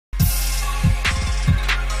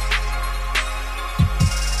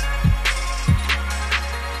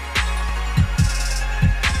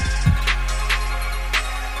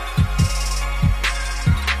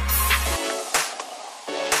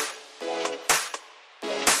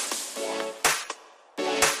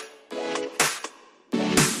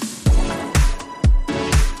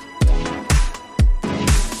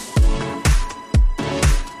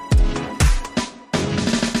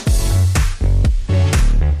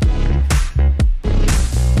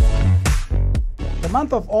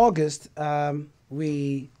month of August,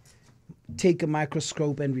 we take a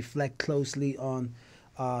microscope and reflect closely on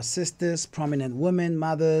sisters, prominent women,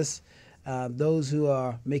 mothers, those who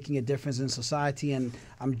are making a difference in society. And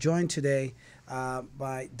I'm joined today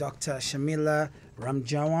by Dr. Shamila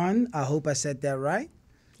Ramjwan. I hope I said that right.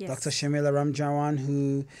 Yes. Dr. Shamila Ramjwan,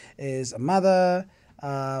 who is a mother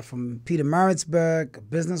from Pietermaritzburg, a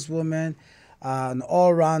businesswoman, an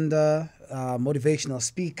all-rounder, motivational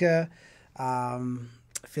speaker,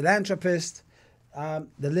 philanthropist. The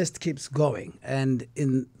list keeps going. And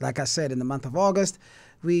like I said, in the month of August,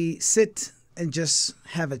 we sit and just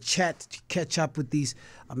have a chat to catch up with these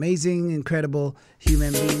amazing, incredible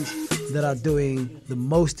human beings that are doing the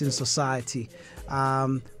most in society.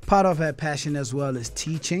 Part of her passion as well is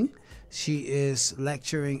teaching. She is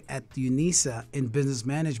lecturing at UNISA in business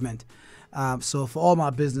management. So for all my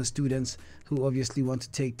business students who obviously want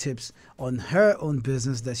to take tips on her own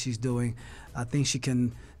business that she's doing, I think she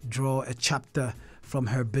can draw a chapter from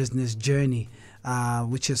her business journey,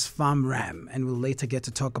 which is FarmRam, and we'll later get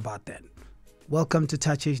to talk about that. Welcome to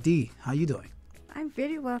Touch HD. How are you doing? I'm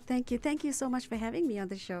very well, thank you. Thank you so much for having me on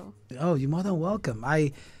the show. Oh, you're more than welcome.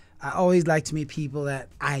 I always like to meet people that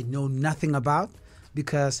I know nothing about,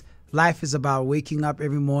 because life is about waking up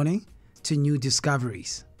every morning to new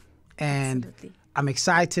discoveries. And Absolutely. I'm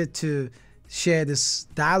excited to share this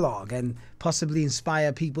dialogue and possibly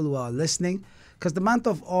inspire people who are listening, because the month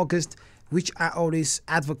of August, which I always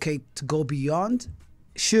advocate to go beyond,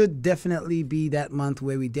 should definitely be that month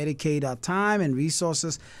where we dedicate our time and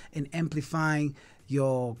resources in amplifying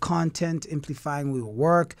your content, amplifying your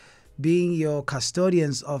work, being your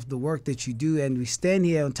custodians of the work that you do. And we stand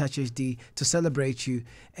here on Touch HD to celebrate you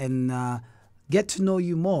and get to know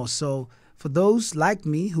you more. So for those like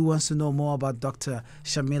me who wants to know more about Dr.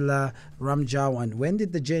 Shamila Ramjwan, when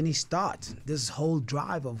did the journey start? This whole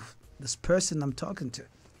drive of this person I'm talking to.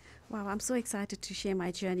 Wow, I'm so excited to share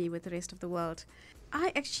my journey with the rest of the world.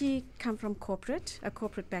 I actually come from a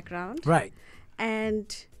corporate background. Right.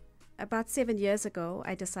 And about 7 years ago,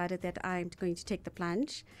 I decided that I'm going to take the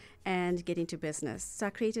plunge and get into business. So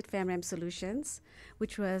I created FarmRam Solutions,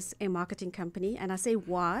 which was a marketing company. And I say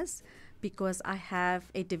was because I have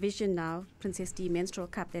a division now, Princess D Menstrual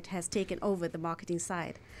Cup, that has taken over the marketing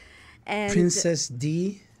side. And Princess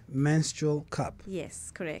D Menstrual Cup.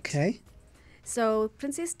 Yes, correct. Okay. So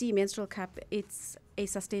Princess D Menstrual Cup, it's a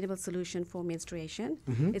sustainable solution for menstruation.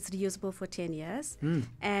 Mm-hmm. It's reusable for 10 years.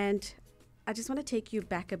 And I just want to take you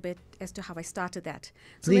back a bit as to how I started that.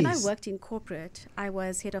 So when I Please. worked in corporate, I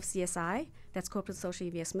was head of CSI, that's corporate social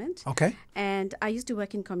investment. Okay. And I used to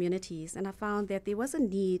work in communities, and I found that there was a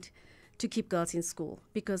need to keep girls in school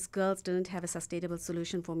because girls didn't have a sustainable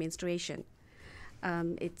solution for menstruation.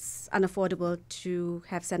 It's unaffordable to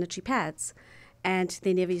have sanitary pads. And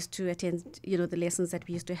they never used to attend, the lessons that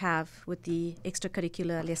we used to have with the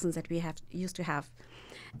extracurricular lessons that we used to have.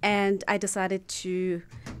 And I decided to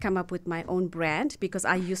come up with my own brand because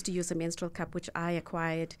I used to use a menstrual cup, which I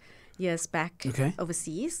acquired years back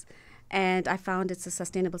overseas. And I found it's a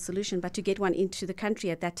sustainable solution. But to get one into the country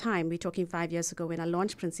at that time, we're talking 5 years ago when I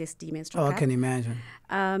launched Princess D Menstrual Cup. I can imagine.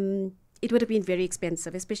 It would have been very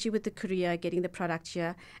expensive, especially with the courier, getting the product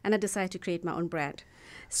here. And I decided to create my own brand.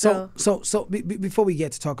 So before we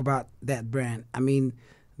get to talk about that brand, I mean,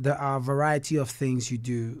 there are a variety of things you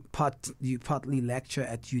do. You partly lecture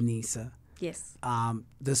at UNISA. Yes.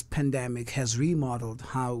 This pandemic has remodeled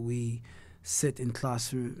how we sit in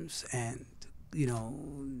classrooms and,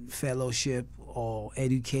 fellowship or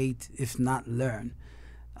educate, if not learn.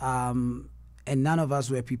 And none of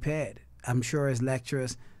us were prepared. I'm sure as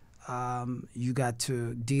lecturers, you got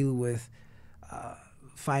to deal with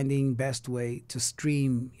finding best way to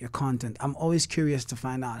stream your content. I'm always curious to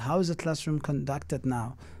find out, how is the classroom conducted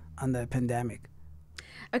now under the pandemic?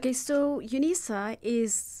 Okay, so UNISA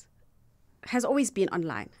has always been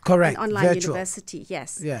online. Correct. An online Virtual. university,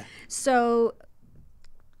 yes. Yeah. So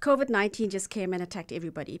COVID-19 just came and attacked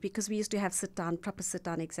everybody because we used to have proper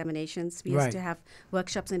sit-down examinations. We used Right. to have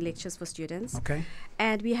workshops and lectures for students. Okay.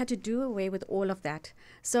 And we had to do away with all of that.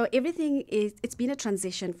 So it's been a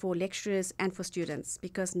transition for lecturers and for students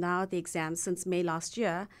because now the exams, since May last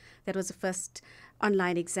year, that was the first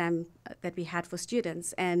online exam that we had for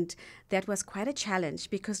students. And that was quite a challenge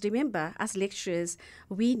because remember, as lecturers,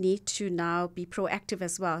 we need to now be proactive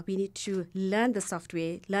as well. We need to learn the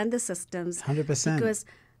software, learn the systems. 100%. Because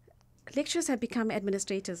lecturers have become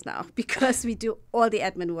administrators now because we do all the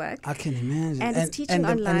admin work. I can imagine. And it's teaching and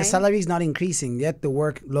online. the salary is not increasing, yet the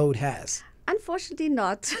workload has. Unfortunately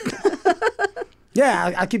not.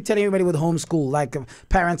 Yeah, I keep telling everybody with homeschool, like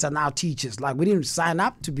parents are now teachers. Like we didn't sign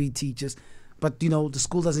up to be teachers, but the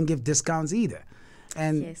school doesn't give discounts either.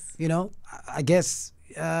 And, Yes. I guess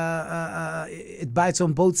it bites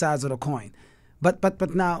on both sides of the coin.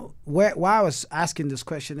 But now, why I was asking this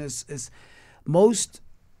question is most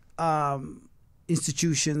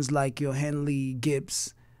institutions like your Henley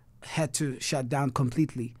Gibbs had to shut down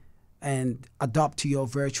completely and adopt to your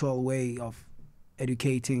virtual way of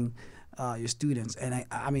educating your students. And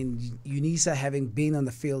I mean, UNISA having been on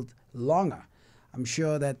the field longer, I'm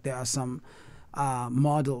sure that there are some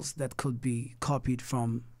models that could be copied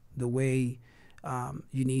from the way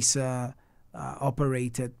UNISA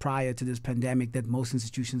operated prior to this pandemic that most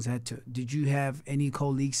institutions had to. Did you have any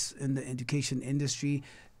colleagues in the education industry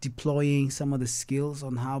deploying some of the skills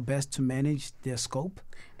on how best to manage their scope?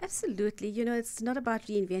 Absolutely. It's not about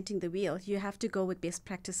reinventing the wheel. You have to go with best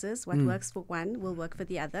practices. What works for one will work for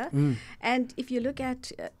the other. And if you look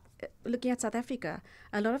at looking at South Africa,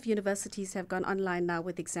 a lot of universities have gone online now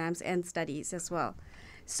with exams and studies as well.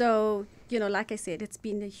 So, like I said, it's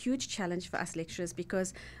been a huge challenge for us lecturers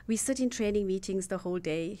because we sit in training meetings the whole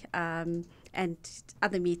day and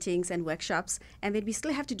other meetings and workshops, and then we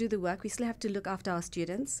still have to do the work. We still have to look after our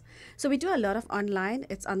students. So we do a lot of online.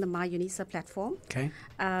 It's on the My UNISA platform,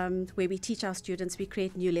 where we teach our students. We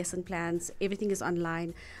create new lesson plans. Everything is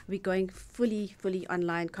online. We're going fully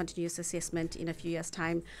online continuous assessment in a few years'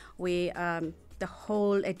 time, where the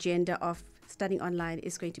whole agenda of studying online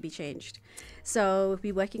is going to be changed. So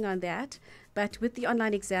we're working on that. But with the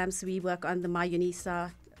online exams, we work on the My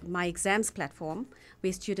UNISA, My Exams platform,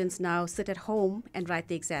 where students now sit at home and write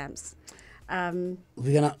the exams.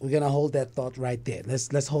 We're gonna hold that thought right there.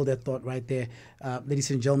 Let's hold that thought right there,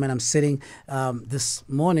 ladies and gentlemen. I'm sitting this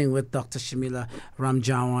morning with Dr. Shamila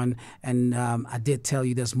Ramjwan, and I did tell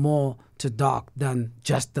you there's more to Doc than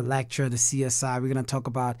just the lecture, the CSI. We're gonna talk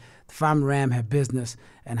about the FAMRAM, her business,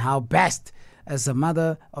 and how best, as a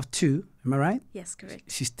mother of two, am I right? Yes,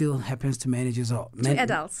 correct. She still happens to manage us all. Two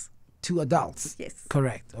adults. Two adults. Yes.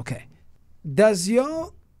 Correct. Okay. Does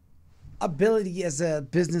your ability as a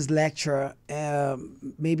business lecturer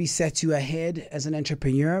maybe set you ahead as an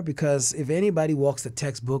entrepreneur? Because if anybody walks the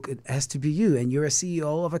textbook, it has to be you, and you're a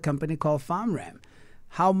CEO of a company called FAMRAM.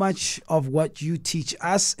 How much of what you teach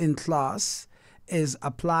us in class is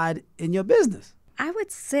applied in your business? I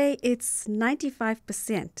would say it's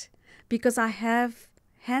 95% because I have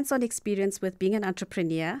hands-on experience with being an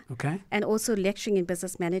entrepreneur, and also lecturing in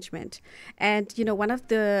business management. And one of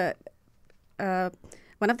the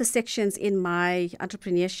sections in my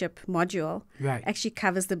entrepreneurship module actually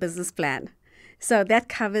covers the business plan. So that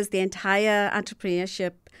covers the entire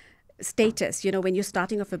entrepreneurship status. When you're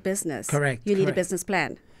starting off a business, you need a business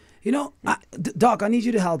plan. Doc, I need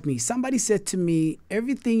you to help me. Somebody said to me,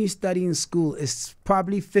 everything you study in school is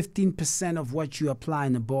probably 15% of what you apply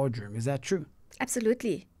in the boardroom. Is that true?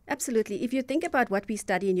 Absolutely. Absolutely. If you think about what we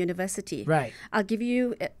study in university, I'll give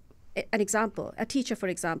you an example. A teacher, for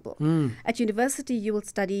example. At university, you will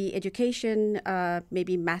study education,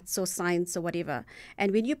 maybe maths or science or whatever.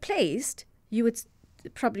 And when you're placed, you would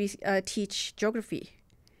probably teach geography.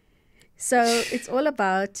 So it's all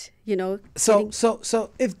about,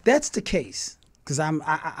 So if that's the case, because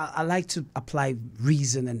I like to apply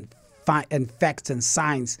reason and facts and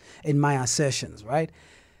science in my assertions, right?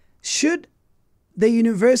 Should the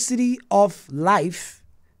University of Life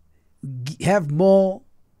have more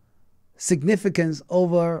significance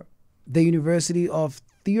over the University of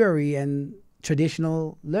Theory and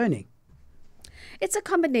traditional learning? It's a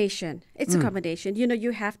combination. It's a combination.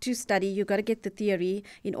 You have to study. You got to get the theory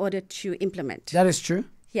in order to implement. That is true.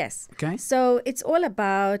 Yes. Okay. So it's all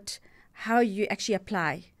about how you actually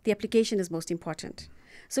apply. The application is most important.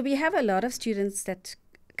 So we have a lot of students that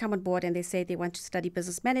come on board and they say they want to study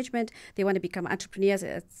business management. They want to become entrepreneurs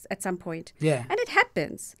at some point. Yeah. And it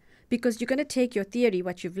happens because you're going to take your theory,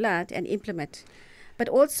 what you've learned, and implement. But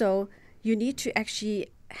also, you need to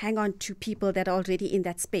actually hang on to people that are already in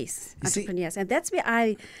that space, entrepreneurs. And that's where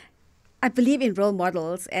I believe in role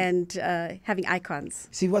models and having icons.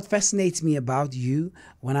 See, what fascinates me about you,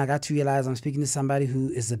 when I got to realize I'm speaking to somebody who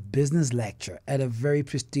is a business lecturer at a very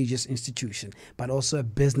prestigious institution, but also a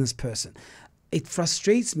business person. It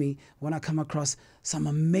frustrates me when I come across some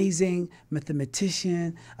amazing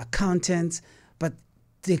mathematician, accountants, but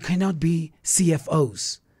they cannot be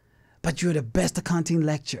CFOs. But you're the best accounting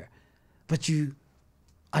lecturer, but you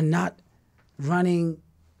are not running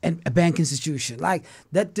a bank institution. Like,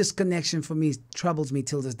 that disconnection for me troubles me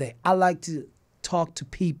till this day. I like to talk to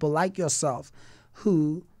people like yourself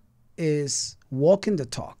who is walking the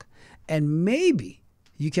talk. And maybe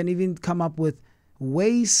you can even come up with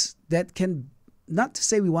ways that can, not to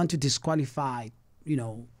say we want to disqualify,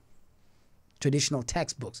 traditional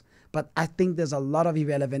textbooks. But I think there's a lot of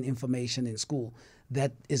irrelevant information in school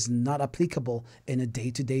that is not applicable in a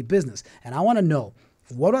day-to-day business. And I want to know,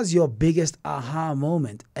 what was your biggest aha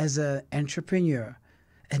moment as an entrepreneur?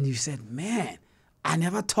 And you said, man, I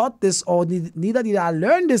never taught this, or neither did I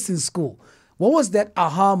learn this in school. What was that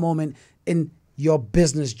aha moment in your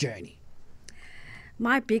business journey?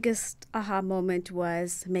 My biggest aha moment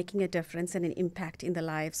was making a difference and an impact in the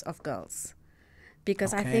lives of girls.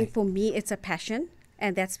 Because I think for me, it's a passion.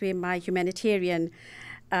 And that's where my humanitarian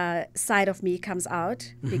side of me comes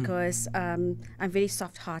out, because I'm very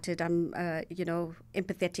soft-hearted. I'm,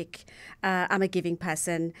 empathetic. I'm a giving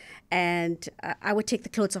person, and I would take the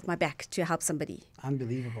clothes off my back to help somebody.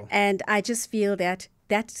 Unbelievable. And I just feel that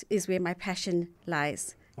is where my passion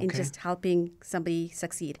lies, in just helping somebody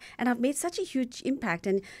succeed. And I've made such a huge impact,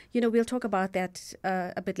 and we'll talk about that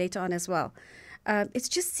a bit later on as well. It's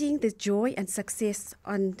just seeing the joy and success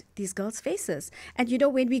on these girls' faces. And,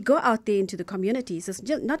 when we go out there into the communities, it's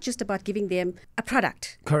not just about giving them a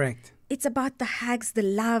product. Correct. It's about the hugs, the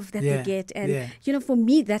love that they get. And, for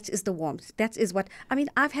me, that is the warmth. That is what,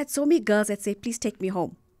 I've had so many girls that say, please take me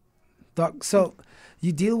home. Doc, so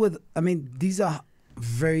you deal with, these are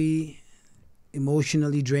very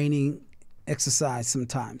emotionally draining exercise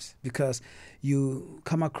sometimes, because you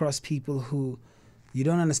come across people who you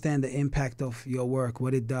don't understand the impact of your work,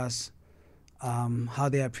 what it does, how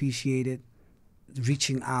they appreciate it,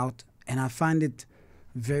 reaching out. And I find it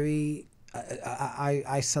very,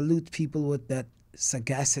 I salute people with that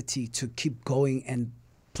sagacity to keep going and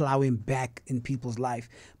plowing back in people's life.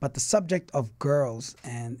 But the subject of girls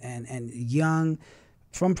and young,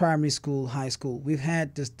 from primary school, high school, we've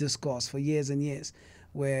had this discourse for years and years,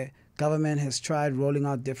 where government has tried rolling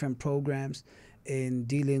out different programs in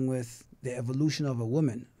dealing with the evolution of a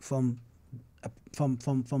woman from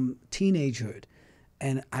teenagehood.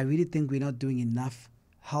 And I really think we're not doing enough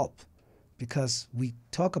help, because we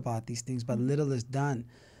talk about these things, but little is done.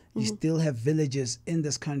 You still have villages in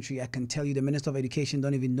this country, I can tell you, the Minister of Education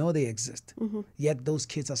don't even know they exist. Yet those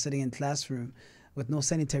kids are sitting in classroom with no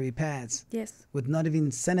sanitary pads, with not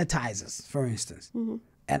even sanitizers, for instance.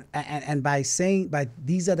 And by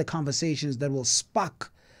these are the conversations that will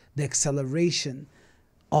spark the acceleration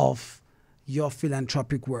of your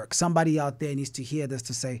philanthropic work. Somebody out there needs to hear this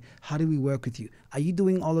to say, how do we work with you? Are you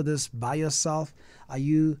doing all of this by yourself?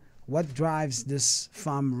 What drives this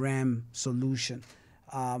farm RAM solution?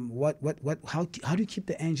 How do you keep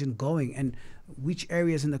the engine going? And which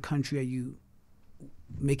areas in the country are you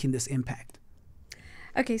making this impact?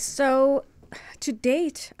 Okay, so to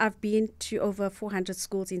date, I've been to over 400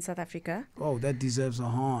 schools in South Africa. Oh, that deserves a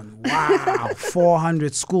horn. Wow,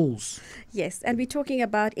 400 schools. Yes, and we're talking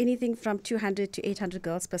about anything from 200 to 800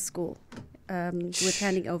 girls per school with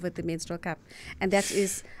handing over the menstrual cup. And that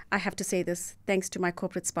is, I have to say this, thanks to my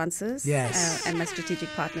corporate sponsors and my strategic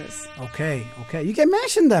partners. Okay. You can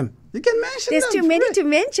mention them. There's too many to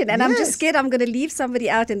mention, and I'm just scared I'm going to leave somebody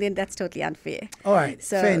out, and then that's totally unfair. All right,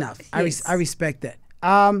 so, fair enough. Yes. I respect that.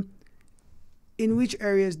 In which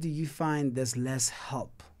areas do you find there's less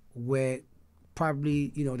help, where probably,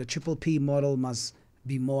 the triple P model must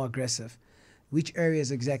be more aggressive? Which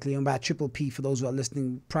areas exactly? And by triple P, for those who are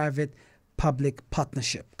listening, private-public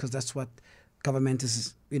partnership, because that's what government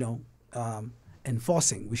is,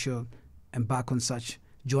 enforcing. We should embark on such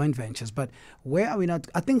joint ventures. But where are we not?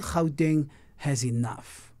 I think Gauteng has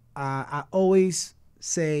enough. I always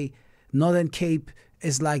say Northern Cape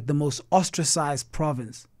is like the most ostracized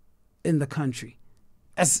province in the country.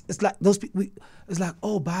 It's like those people. It's like,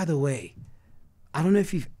 oh, by the way, I don't know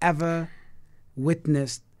if you've ever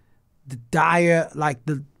witnessed the dire, like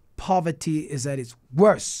the poverty is at its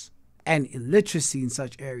worst, and illiteracy in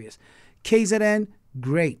such areas. KZN,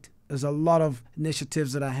 great. There's a lot of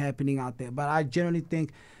initiatives that are happening out there, but I generally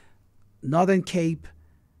think Northern Cape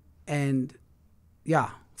and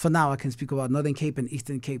for now I can speak about Northern Cape and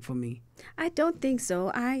Eastern Cape for me. I don't think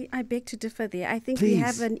so. I beg to differ there. I think we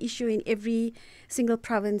have an issue in every single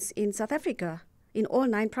province in South Africa, in all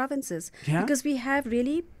 9 provinces, because we have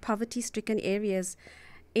really poverty-stricken areas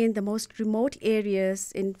in the most remote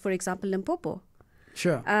areas in, for example, Limpopo.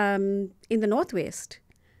 Sure. In the Northwest.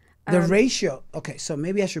 The ratio. Okay, so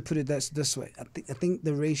maybe I should put it this way. I think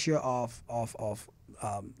the ratio of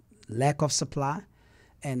lack of supply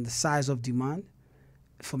and the size of demand,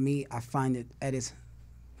 for me, I find it at its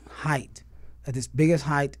height, at its biggest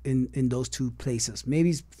height in those 2 places.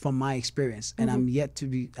 Maybe it's from my experience, and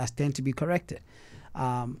I stand to be corrected.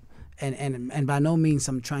 And by no means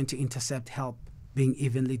I'm trying to intercept help being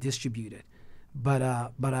evenly distributed, but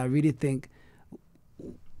I really think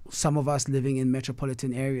some of us living in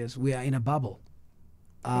metropolitan areas, we are in a bubble.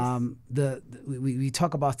 We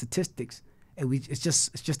talk about statistics, and it's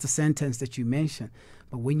just a sentence that you mentioned.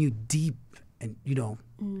 But when you deep and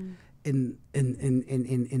in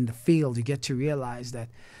the field, you get to realize that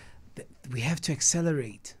we have to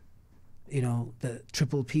accelerate. The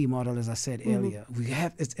triple P model, as I said earlier. We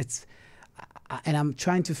have and I'm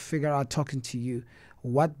trying to figure out, talking to you,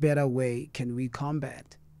 what better way can we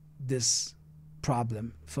combat this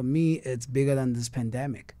problem? For me, it's bigger than this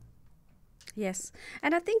pandemic. Yes.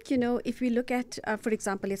 And I think, if we look at, for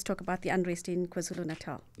example, let's talk about the unrest in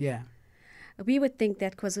KwaZulu-Natal. Yeah. We would think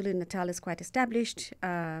that KwaZulu-Natal is quite established,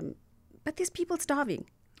 but there's people starving.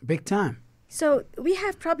 Big time. So we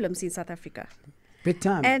have problems in South Africa. Big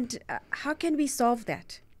time. And how can we solve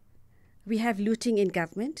that? We have looting in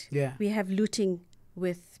government. Yeah. We have looting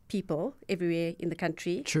with people everywhere in the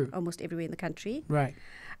country. True. Almost everywhere in the country. Right.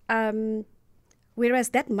 Whereas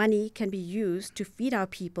that money can be used to feed our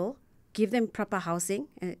people, give them proper housing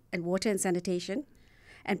and water and sanitation,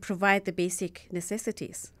 and provide the basic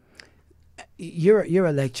necessities. You're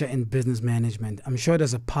a lecturer in business management. I'm sure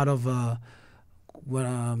there's a part of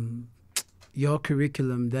your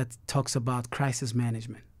curriculum that talks about crisis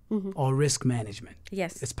management or risk management.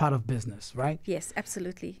 Yes. It's part of business, right? Yes,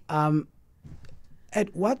 absolutely.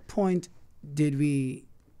 At what point did we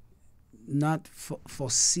not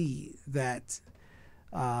foresee that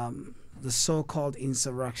the so-called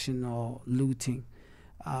insurrection or looting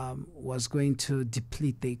was going to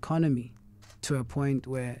deplete the economy to a point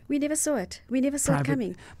where we never saw it. We never saw it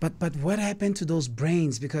coming. But what happened to those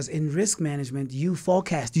brains? Because in risk management, you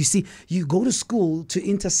forecast. You see, you go to school to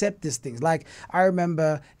intercept these things. Like I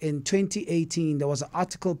remember in 2018, there was an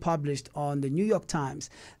article published on the New York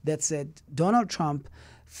Times that said Donald Trump,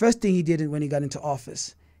 first thing he did when he got into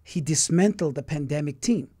office, he dismantled the pandemic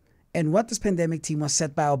team. And what this pandemic team was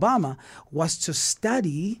set by Obama was to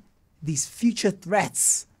study these future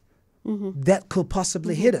threats that could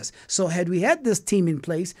possibly hit us. So had we had this team in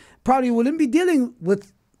place, probably wouldn't be dealing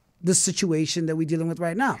with the situation that we're dealing with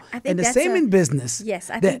right now. And the same in business. Yes,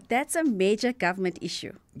 I think that's a major government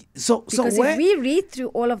issue. Because if we read through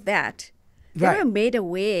all of that, they were made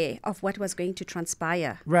aware of what was going to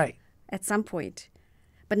transpire at some point.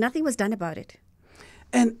 But nothing was done about it.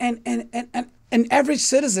 And an average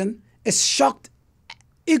citizen is shocked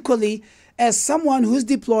equally as someone who's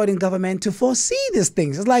deployed in government to foresee these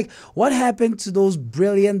things. It's like, what happened to those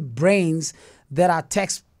brilliant brains that our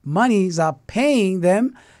tax monies are paying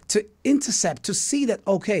them to intercept, to see that,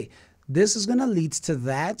 okay, this is going to lead to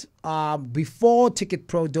that before Ticket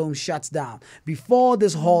Pro Dome shuts down, before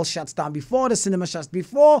this hall shuts down, before the cinema shuts,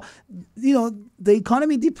 before, the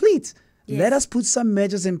economy depletes. Yes. Let us put some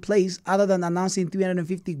measures in place other than announcing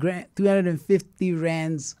 350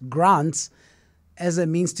 rands grants as a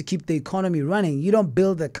means to keep the economy running. You don't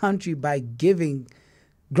build a country by giving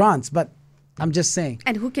grants, but I'm just saying.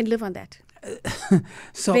 And who can live on that?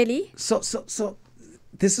 Really? So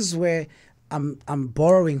this is where I'm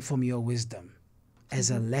borrowing from your wisdom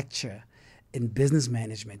as a lecturer in business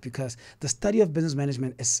management, because the study of business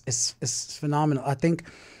management is phenomenal. I think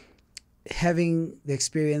having the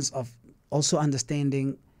experience of also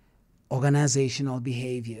understanding organizational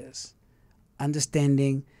behaviors,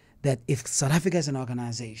 understanding that if South Africa is an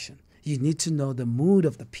organization, you need to know the mood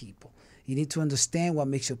of the people. You need to understand what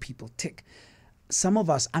makes your people tick. Some of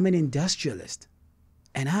us, I'm an industrialist,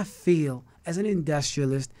 and I feel as an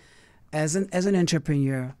industrialist, as an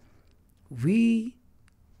entrepreneur, we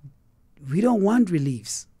don't want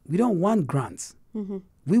reliefs. We don't want grants. We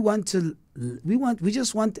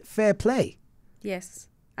just want fair play. Yes,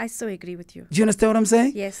 I so agree with you. Do you understand what I'm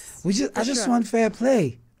saying? Yes. I just want fair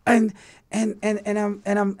play. And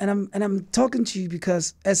I'm talking to you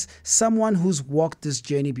because as someone who's walked this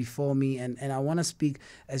journey before me, and I want to speak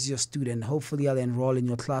as your student. Hopefully I'll enroll in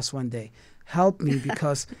your class one day. Help me,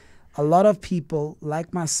 because a lot of people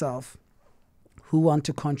like myself who want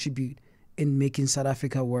to contribute in making South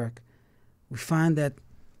Africa work, we find that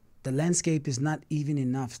the landscape is not even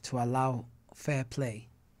enough to allow fair play.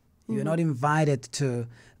 You're not invited to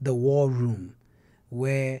the war room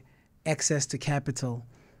where access to capital,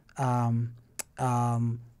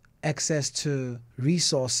 access to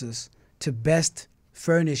resources to best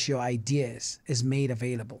furnish your ideas is made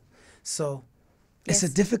available. So it's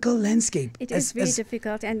a difficult landscape. It is very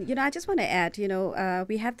difficult. And, I just want to add,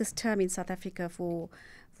 we have this term in South Africa for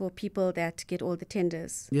people that get all the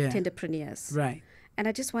tenders, tenderpreneurs. Right. And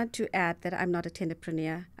I just want to add that I'm not a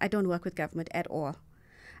tenderpreneur. I don't work with government at all.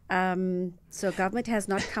 So government has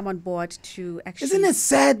not come on board to actually... Isn't it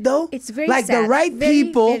sad, though? It's very sad. Like the right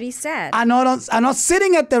people very sad. are not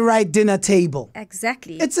sitting at the right dinner table.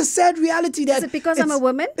 Exactly. It's a sad reality. That is it because I'm a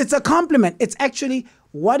woman? It's a compliment. It's actually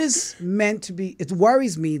what is meant to be, it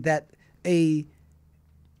worries me that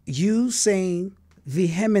you saying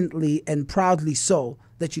vehemently and proudly so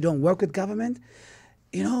that you don't work with government,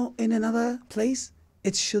 in another place,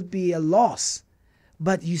 it should be a loss.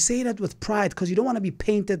 But you say that with pride because you don't want to be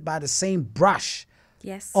painted by the same brush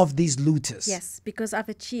Yes. of these looters. Yes, because I've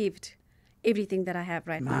achieved everything that I have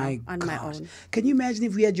right now on my own. Can you imagine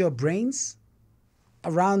if we had your brains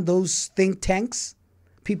around those think tanks?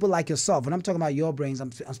 People like yourself. When I'm talking about your brains,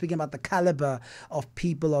 I'm speaking about the caliber of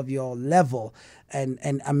people of your level.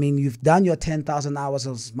 And I mean, you've done your 10,000 hours,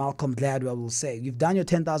 as Malcolm Gladwell will say. You've done your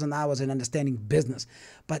 10,000 hours in understanding business.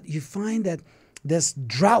 But you find that this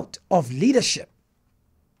drought of leadership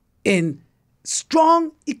in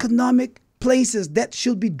strong economic places that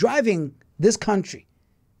should be driving this country.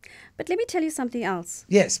 But let me tell you something else.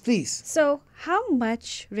 Yes, please. So how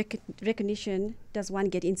much recognition does one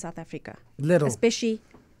get in South Africa? Little. Especially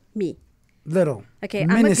me. Little. Okay,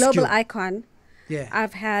 Minuscule. I'm a global icon. Yeah.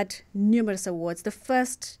 I've had numerous awards. The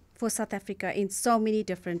first for South Africa in so many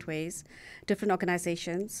different ways, different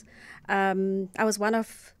organizations. I was one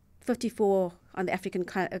of 54 on the African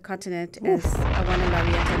continent as a one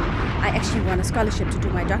laureate, and I actually won a scholarship to do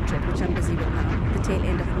my doctorate, which I'm busy with now, the tail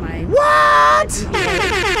end of my... What?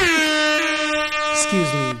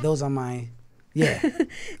 Excuse me, those are my... Yeah.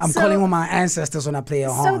 I'm calling on my ancestors when I play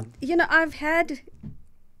a horn. So,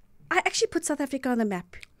 I actually put South Africa on the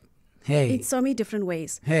map. Hey. In so many different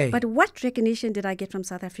ways. Hey. But what recognition did I get from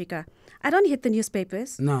South Africa? I don't hit the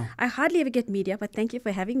newspapers. No. I hardly ever get media, but thank you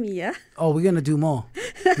for having me here. Oh, we're going to do more.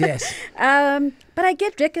 Yes. But I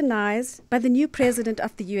get recognized by the new president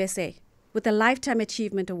of the USA with a Lifetime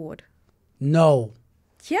Achievement Award. No.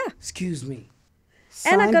 Yeah. Excuse me.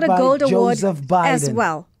 And I got a Signed by gold award Joseph Biden. as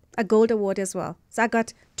well. A gold award as well. So I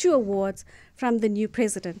got 2 awards from the new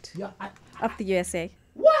president of the USA.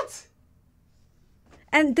 What?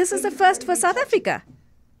 And this is the first for South Africa.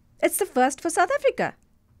 It's the first for South Africa.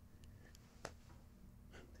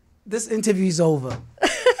 This interview is over.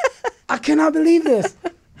 I cannot believe this.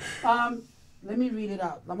 Let me read it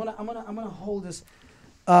out. I'm gonna hold this.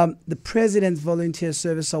 The President's Volunteer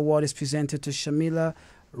Service Award is presented to Shamila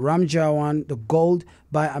Ramjwan, the Gold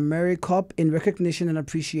by AmeriCorps, in recognition and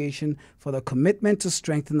appreciation for the commitment to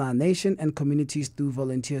strengthen our nation and communities through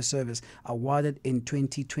volunteer service, awarded in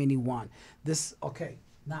 2021.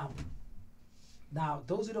 Now,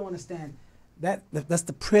 those who don't understand, that's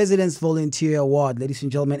the President's Volunteer Award, ladies and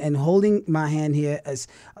gentlemen. And holding my hand here, as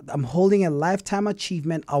I'm holding a Lifetime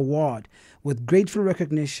Achievement Award with grateful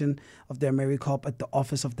recognition of the AmeriCorps at the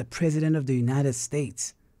office of the President of the United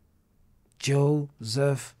States,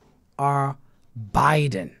 Joseph R.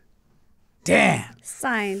 Biden. Damn.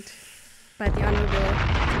 Signed by the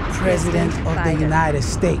Honorable President of Biden. the United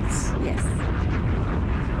States. Yes.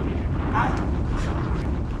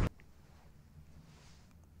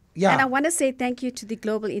 Yeah. And I want to say thank you to the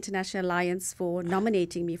Global International Alliance for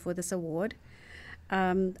nominating me for this award.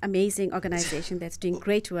 Amazing organization that's doing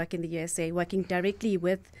great work in the USA, working directly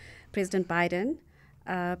with President Biden.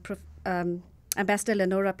 Ambassador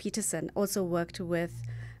Lenora Peterson also worked with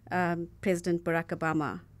President Barack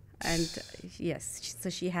Obama. And yes, so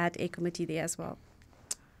she had a committee there as well.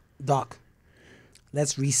 Doc,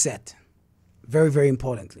 let's reset. Very, very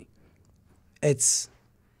importantly. It's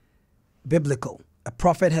biblical. A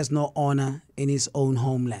prophet has no honor in his own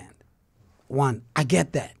homeland. One, I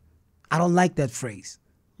get that. I don't like that phrase.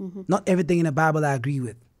 Mm-hmm. Not everything in the Bible I agree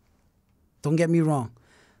with. Don't get me wrong.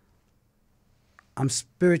 I'm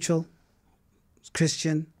spiritual,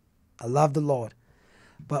 Christian. I love the Lord.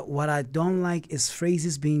 But what I don't like is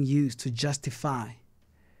phrases being used to justify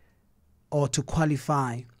or to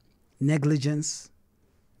qualify negligence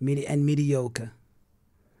and mediocre.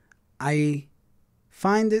 I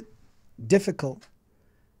find it difficult,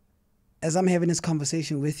 as I'm having this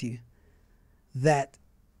conversation with you, that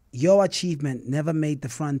your achievement never made the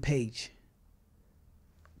front page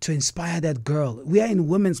to inspire that girl. We are in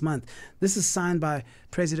Women's Month. This is signed by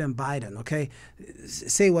President Biden, okay?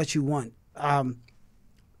 Say what you want.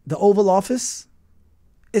 The Oval Office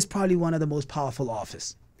is probably one of the most powerful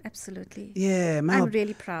offices. Absolutely. Yeah. I'm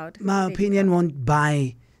really proud. My opinion won't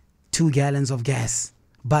buy 2 gallons of gas.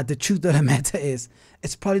 But the truth of the matter is,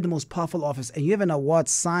 it's probably the most powerful office. And you have an award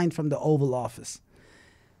signed from the Oval Office.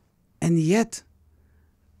 And yet,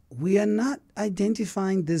 we are not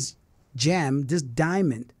identifying this gem, this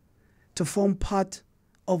diamond, to form part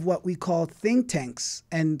of what we call think tanks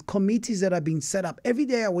and committees that are being set up. Every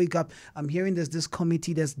day I wake up, I'm hearing there's this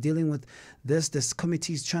committee that's dealing with this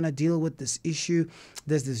committee is trying to deal with this issue.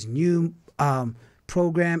 There's this new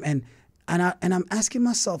program. And I'm asking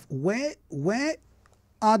myself, where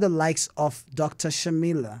are the likes of Dr.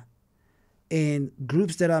 Shamila in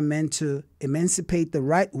groups that are meant to emancipate the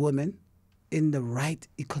right woman in the right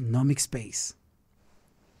economic space?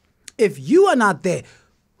 If you are not there,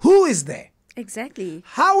 who is there? Exactly.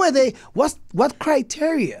 How are they? What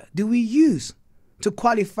criteria do we use to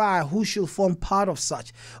qualify who should form part of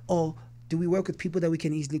such? Or do we work with people that we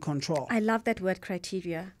can easily control? I love that word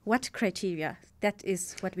criteria. What criteria? That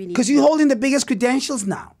is what we need. Because you're holding the biggest credentials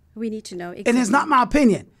now. We need to know. Exactly. And it's not my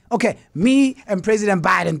opinion. Okay, me and President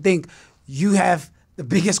Biden think you have the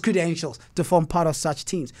biggest credentials to form part of such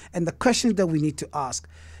teams. And the questions that we need to ask,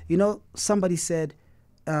 somebody said,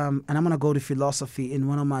 and I'm going to go to philosophy in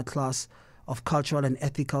one of my class of cultural and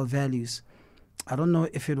ethical values. I don't know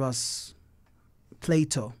if it was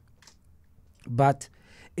Plato, but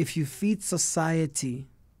if you feed society,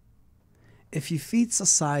 I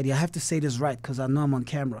have to say this right because I know I'm on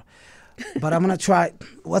camera, but I'm going to try,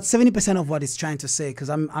 70% of what it's trying to say, because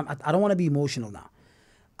I don't want to be emotional now.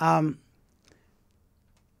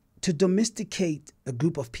 To domesticate a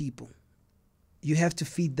group of people, you have to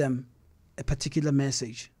feed them a particular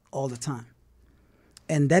message all the time.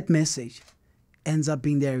 And that message ends up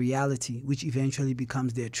being their reality, which eventually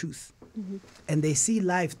becomes their truth. Mm-hmm. And they see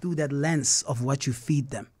life through that lens of what you feed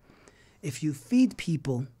them. If you feed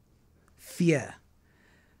people fear,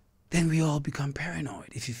 then we all become paranoid.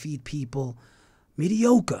 If you feed people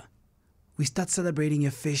mediocre, we start celebrating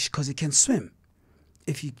your fish because it can swim.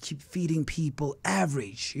 If you keep feeding people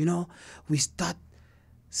average, we start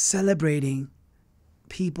celebrating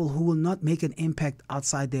people who will not make an impact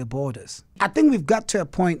outside their borders. I think we've got to a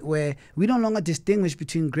point where we no longer distinguish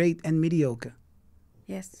between great and mediocre.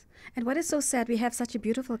 Yes. And what is so sad, we have such a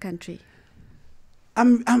beautiful country.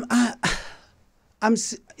 I'm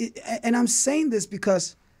saying this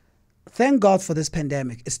because thank God for this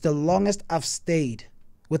pandemic. It's the longest I've stayed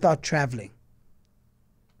without traveling.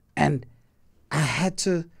 And I had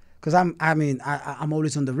to, because I'm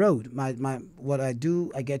always on the road. What I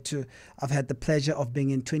do, I've had the pleasure of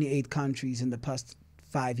being in 28 countries in the past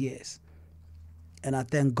 5 years. And I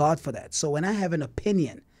thank God for that. So when I have an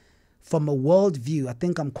opinion from a world view, I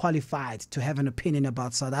think I'm qualified to have an opinion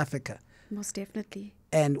about South Africa. Most definitely.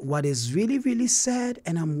 And what is really, really sad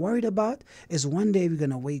and I'm worried about is one day we're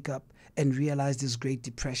going to wake up and realize this Great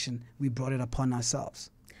Depression, we brought it upon ourselves.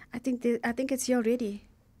 I think it's here already.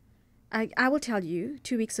 I will tell you,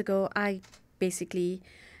 2 weeks ago, I basically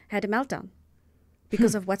had a meltdown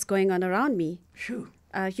because of what's going on around me. Phew.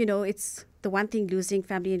 It's the one thing losing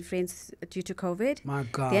family and friends due to COVID. My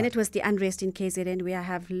God. Then it was the unrest in KZN where I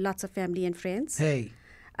have lots of family and friends. Hey.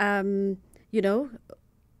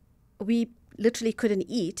 We literally couldn't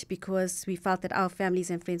eat because we felt that our families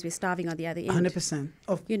and friends were starving on the other end. 100%.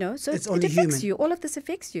 So it's it affects you. All of this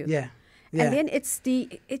affects you. Yeah. And then it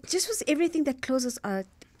just was everything that closes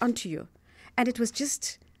onto you. And it was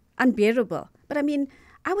just unbearable. But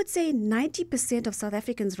I would say 90% of South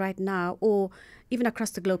Africans right now, or even across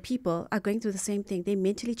the globe, people are going through the same thing. They're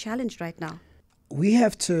mentally challenged right now. We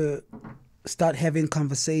have to start having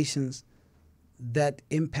conversations that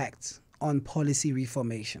impact on policy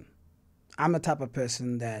reformation. I'm the type of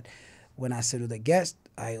person that when I sit with a guest,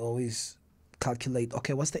 I always calculate,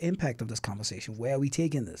 okay, what's the impact of this conversation? Where are we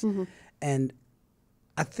taking this? Mm-hmm. And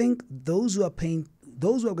I think those who are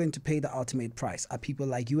going to pay the ultimate price are people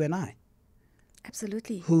like you and I.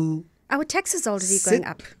 Absolutely. Our taxes are already going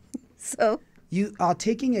up. So you are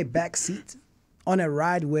taking a back seat on a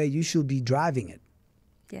ride where you should be driving it.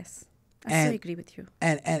 Yes. I so agree with you.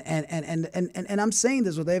 And I'm saying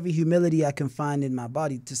this with every humility I can find in my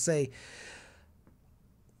body to say,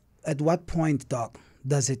 at what point, Doc,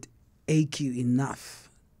 does it ache you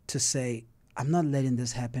enough to say, I'm not letting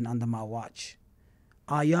this happen under my watch?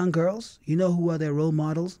 Our young girls, you know who are their role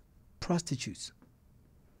models? Prostitutes.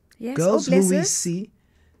 Yes, girls who we see.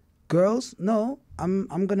 Girls, no, I'm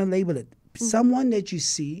going to label it. Mm-hmm. Someone that you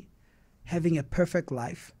see having a perfect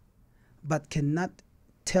life, but cannot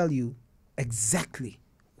tell you exactly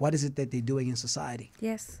what is it that they're doing in society.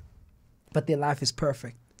 Yes. But their life is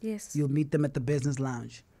perfect. Yes. You'll meet them at the business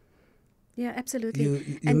lounge. Yeah,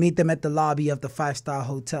 absolutely. You meet them at the lobby of the 5-star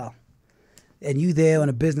hotel. And you there on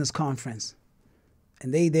a business conference.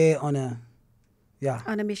 And they there on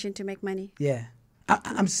a mission to make money. Yeah.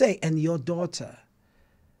 I'm saying, and your daughter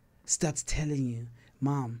starts telling you,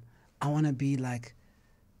 Mom, I want to be like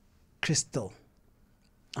Crystal.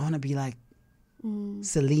 I want to be like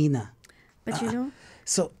Selena. But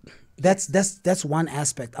So that's one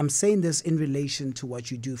aspect. I'm saying this in relation to what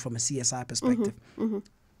you do from a CSI perspective. Mm-hmm. Mm-hmm.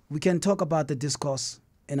 We can talk about the discourse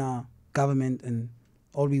in our government and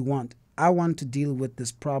all we want. I want to deal with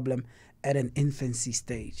this problem at an infancy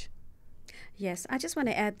stage. Yes, I just want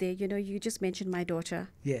to add there, you just mentioned my daughter.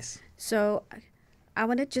 Yes. So I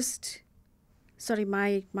want to just, sorry,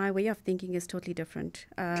 my way of thinking is totally different.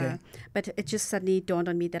 Okay. But it just suddenly dawned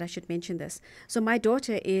on me that I should mention this. So my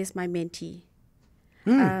daughter is my mentee.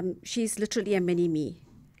 She's literally a mini me.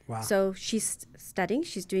 Wow. So she's studying.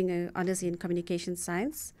 She's doing an honors in communication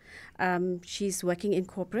science. She's working in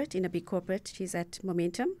corporate, in a big corporate. She's at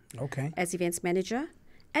Momentum Okay. as events manager.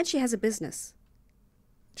 And she has a business.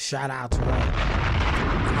 Shout out to her.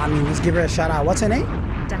 I mean, let's give her a shout out. What's her name?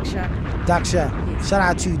 Daksha. Daksha. Yes. Shout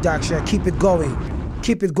out to you, Daksha. Keep it going.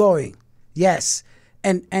 Keep it going. Yes.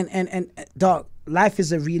 And dog, life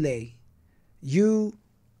is a relay. You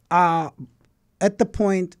are at the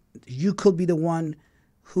point, you could be the one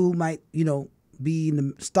who might, be in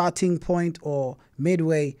the starting point or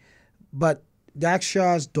midway, but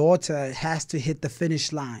Daksha's daughter has to hit the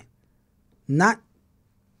finish line. Not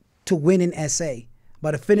to win in SA,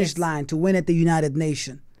 but a finish line to win at the United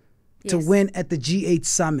Nations, to win at the G8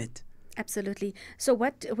 summit. Absolutely. So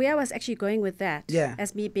where I was actually going with that,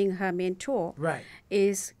 as me being her mentor,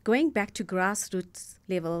 is going back to grassroots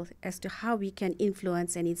level as to how we can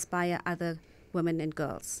influence and inspire other women and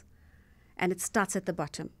girls. And it starts at the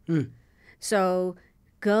bottom. So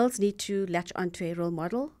girls need to latch onto a role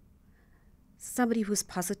model, somebody who's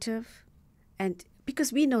positive, and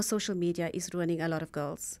because we know social media is ruining a lot of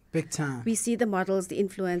girls. Big time. We see the models, the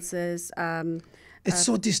influencers. It's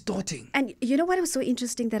so distorting. And you know what was so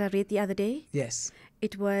interesting that I read the other day? Yes.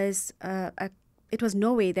 It was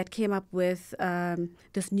Norway that came up with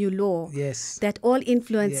this new law. Yes. That all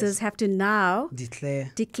influencers have to now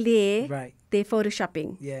declare their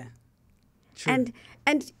photoshopping. Yeah. True.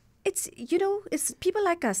 And it's it's people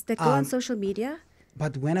like us that go on social media.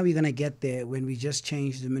 But when are we gonna get there? When we just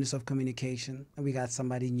changed the Minister of Communication and we got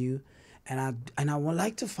somebody new, and I would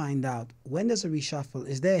like to find out, when there's a reshuffle,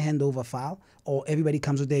 is there a handover file, or everybody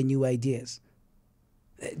comes with their new ideas?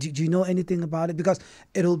 Do you know anything about it? Because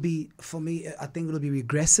it'll be, for me, I think it'll be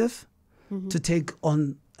regressive to take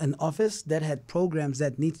on an office that had programs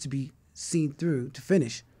that needs to be seen through to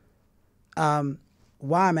finish.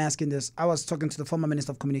 Why I'm asking this, I was talking to the former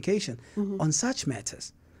Minister of Communication on such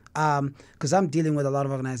matters. Because I'm dealing with a lot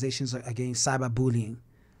of organizations against cyberbullying.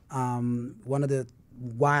 One of the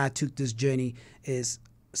why I took this journey is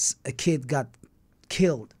a kid got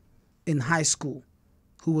killed in high school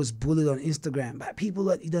who was bullied on Instagram by people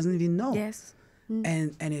that he doesn't even know. Yes.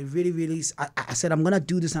 And it really, I said, I'm going to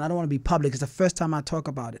do this and I don't want to be public. It's the first time I talk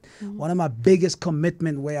about it. One of my biggest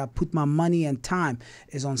commitment where I put my money and time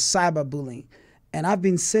is on cyberbullying. And I've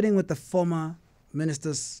been sitting with the former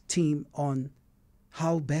minister's team on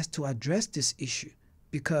how best to address this issue,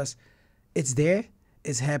 because it's there,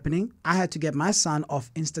 it's happening. I had to get my son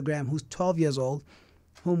off Instagram, who's 12 years old,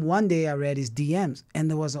 whom one day I read his DMs, and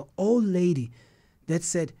there was an old lady that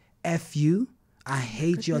said, F you, I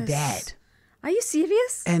hate your dad. Are you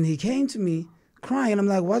serious? And he came to me crying, and I'm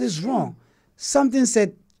like, what is wrong? Something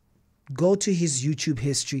said, go to his YouTube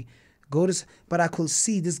history, but I could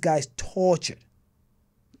see this guy's tortured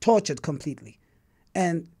completely.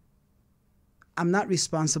 And I'm not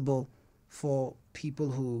responsible for people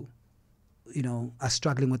who, are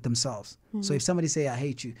struggling with themselves. So if somebody say I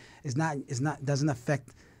hate you, doesn't affect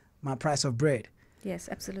my price of bread. Yes,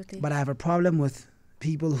 absolutely. But I have a problem with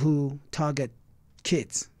people who target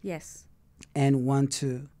kids. Yes. And want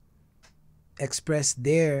to express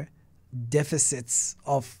their deficits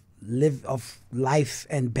of life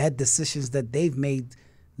and bad decisions that they've made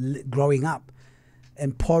growing up,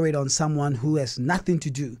 and pour it on someone who has nothing to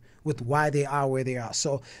do with why they are where they are.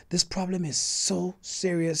 So this problem is so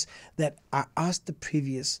serious that I asked the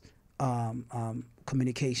previous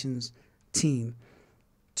communications team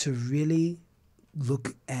to really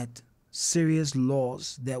look at serious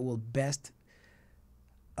laws that will best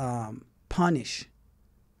punish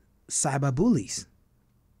cyberbullies.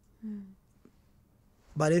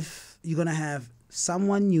 But if you're going to have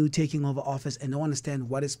someone new taking over office and don't understand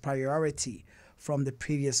what is priority from the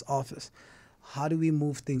previous office, how do we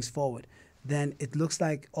move things forward? Then it looks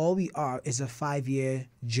like all we are is a 5-year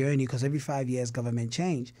journey, because every 5 years government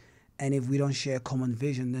change. And if we don't share a common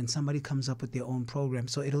vision, then somebody comes up with their own program.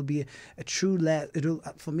 So it'll be a true,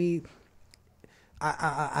 for me,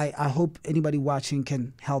 I hope anybody watching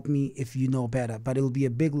can help me if you know better, but it'll be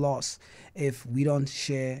a big loss if we don't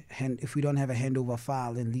if we don't have a handover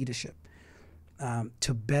file in leadership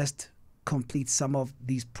to best complete some of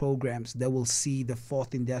these programs that will see the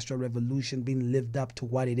fourth industrial revolution being lived up to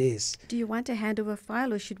what it is. Do you want a handover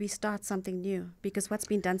file, or should we start something new? Because what's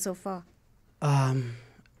been done so far?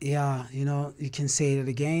 Yeah, you can say it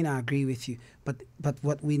again. I agree with you. But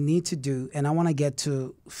what we need to do, and I want to get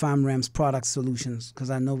to FarmRam's product solutions because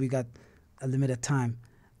I know we got a limited time.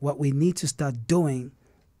 What we need to start doing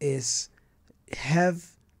is have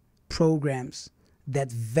programs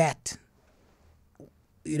that vet,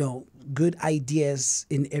 good ideas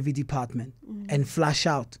in every department and flush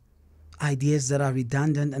out ideas that are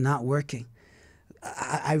redundant and not working.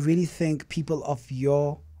 I really think people of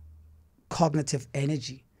your cognitive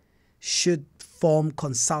energy should form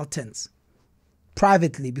consultants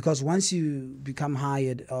privately, because once you become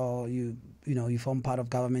hired or you form part of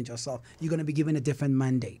government yourself, you're going to be given a different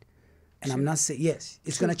mandate. And Sure. I'm not saying, yes,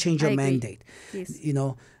 it's True. going to change I your agree. mandate. Yes.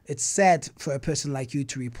 It's sad for a person like you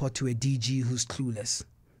to report to a DG who's clueless.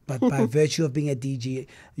 But by virtue of being a DG,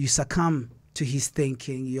 you succumb to his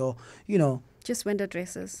thinking. Just window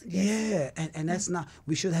dressers. Yes. Yeah, and that's not.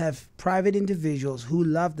 We should have private individuals who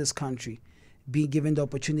love this country be given the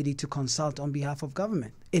opportunity to consult on behalf of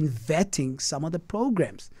government in vetting some of the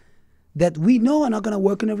programs that we know are not going to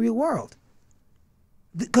work in the real world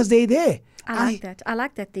because they're there. I like that. I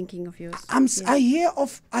like that thinking of yours. Yes.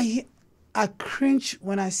 I cringe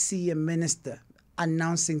when I see a minister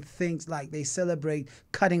announcing things like they celebrate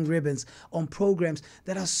cutting ribbons on programs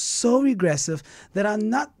that are so regressive that are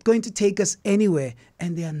not going to take us anywhere,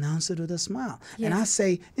 and they announce it with a smile. Yes. And I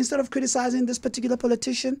say, instead of criticizing this particular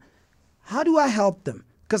politician, how do I help them?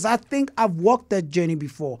 Because I think I've walked that journey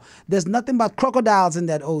before. There's nothing but crocodiles in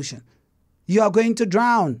that ocean. You are going to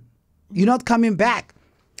drown. You're not coming back.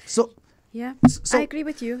 So Yeah, So- I agree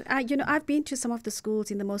with you. I've been to some of the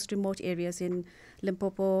schools in the most remote areas in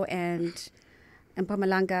Limpopo and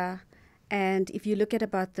Mpumalanga, and if you look at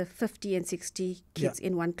about the 50 and 60 kids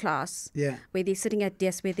in one class, Yeah. where they're sitting at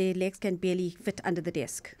desks where their legs can barely fit under the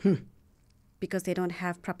desk because they don't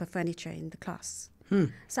have proper furniture in the class.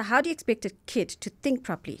 So how do you expect a kid to think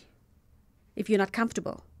properly if you're not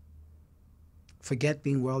comfortable? forget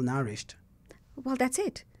being well nourished. Well, that's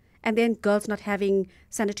it. And then girls not having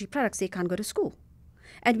sanitary products, they can't go to school.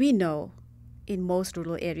 And we know in most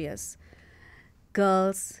rural areas,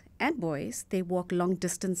 girls and boys, they walk long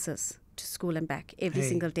distances to school and back every Hey.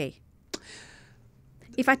 single day.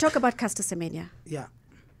 If I talk about Caster Semenya, Yeah.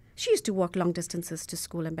 she used to walk long distances to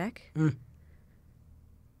school and back.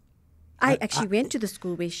 I actually went to the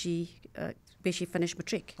school where she finished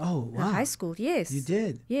matric. Oh, Her wow. high school, yes. You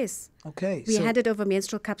did? Yes. Okay. We so handed over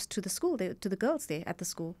menstrual cups to the school, to the girls there at the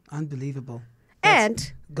school. unbelievable.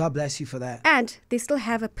 And God bless you for that. they still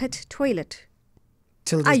have a pit toilet.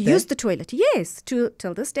 Till this I day? use the toilet, yes,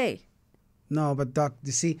 till this day. No, but Doc,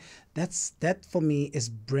 you see, that for me is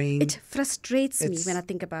brain. It frustrates me It's- when I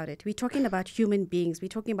think about it. We're talking about human beings. We're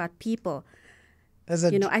talking about people. As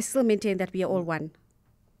a, I still maintain that we are all one.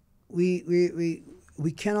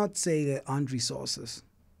 we cannot say there aren't resources.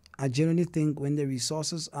 I genuinely think when the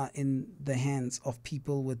resources are in the hands of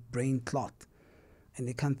people with brain clot and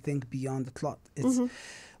they can't think beyond the clot,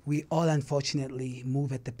 we all unfortunately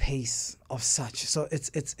move at the pace of such. So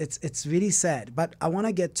it's really sad. But I want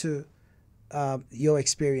to get to your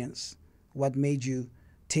experience. What made you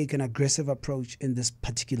take an aggressive approach in this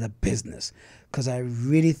particular business? Because I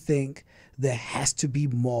really think there has to be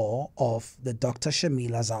more of the Dr.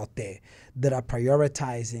 Shamilas out there that are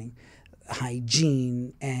prioritizing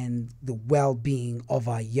hygiene and the well-being of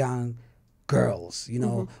our young girls.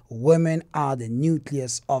 Women are the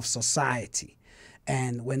nucleus of society.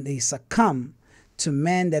 And when they succumb to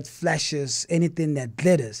men that flashes anything that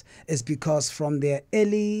glitters, it's because from their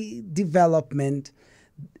early development,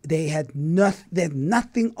 they had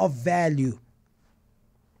nothing of value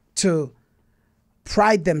to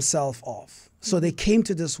pride themselves off. So they came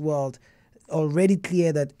to this world already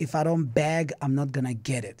clear that if I don't bag, I'm not going to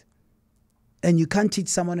get it. And you can't teach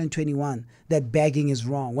someone in 21 that bagging is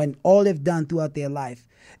wrong when all they've done throughout their life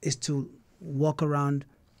is to walk around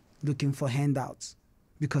looking for handouts.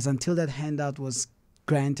 Because until that handout was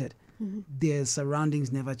granted, their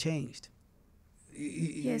surroundings never changed.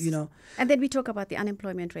 Yes. You know, And then we talk about the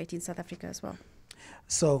unemployment rate in South Africa as well.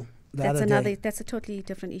 so the other day, That's a totally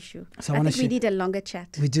different issue. So I I wanna think we need a longer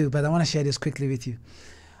chat. we do, but I want to share this quickly with you.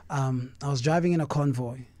 I was driving in a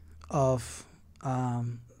convoy of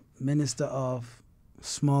Minister of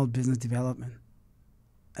Small Business Development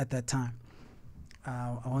at that time.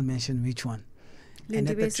 I won't mention which one. And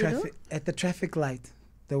at the traffic light,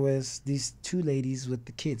 there was these two ladies with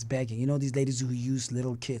the kids begging. You know, these ladies who use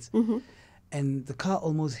little kids. And the car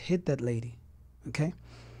almost hit that lady, okay?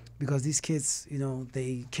 Because these kids,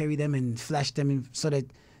 they carry them and flash them in so that,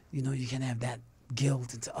 you can have that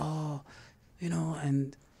guilt and say,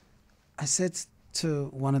 and I said to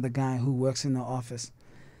one of the guy who works in the office,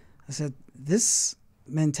 I said, this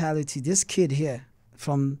mentality, this kid here,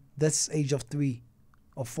 from this age of 3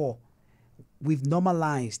 or 4, we've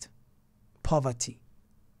normalized poverty.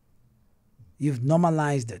 You've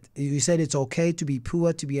normalized it. You said it's okay to be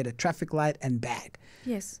poor, to be at a traffic light and beg.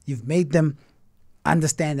 Yes. You've made them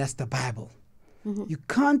understand that's the Bible. You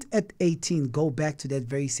can't at 18 go back to that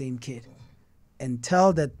very same kid and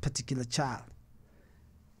tell that particular child,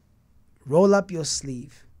 roll up your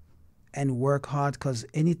sleeve and work hard, because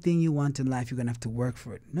anything you want in life, you're going to have to work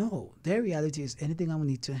for it. No, their reality is anything I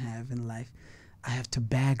need to have in life, I have to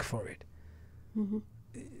beg for it.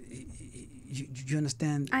 You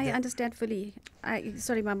understand? I understand fully.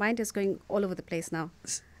 Sorry, my mind is going all over the place now.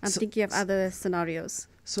 I'm thinking of other scenarios.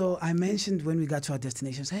 So I mentioned when we got to our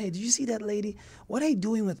destinations, hey, did you see that lady? What are you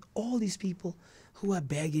doing with all these people who are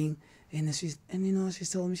begging? And she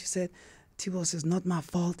told me, she said, Tbo says, not my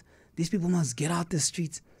fault. These people must get out the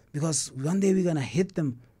streets, because one day we're going to hit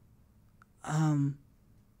them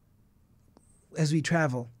as we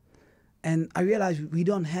travel. And I realized we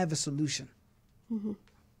don't have a solution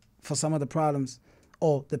for some of the problems,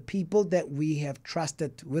 or the people that we have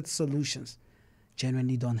trusted with solutions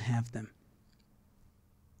generally don't have them.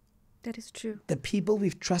 That is true. The people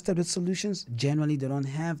we've trusted with solutions, generally they don't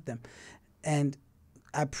have them. And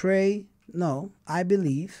I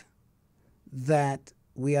believe that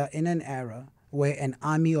we are in an era where an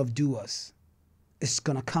army of doers is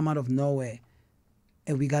going to come out of nowhere.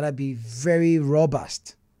 And we got to be very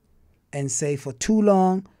robust and say, for too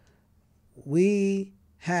long, we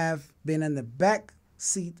have been in the back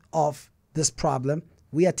seat of this problem.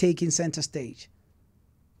 We are taking center stage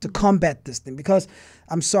to combat this thing, because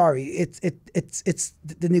I'm sorry, it's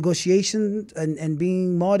the negotiation and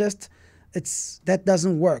being modest, that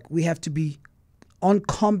doesn't work. We have to be on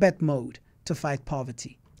combat mode to fight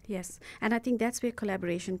poverty. Yes, and I think that's where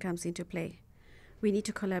collaboration comes into play. We need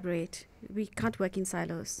to collaborate. We can't work in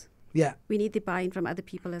silos. Yeah. We need the buy-in from other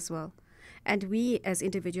people as well. And we as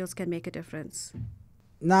individuals can make a difference.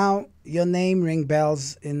 Now, your name rings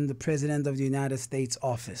bells in the President of the United States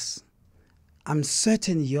office. I'm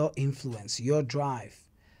certain your influence, your drive,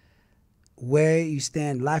 where you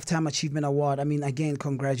stand, Lifetime Achievement Award. I mean, again,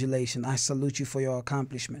 congratulations. I salute you for your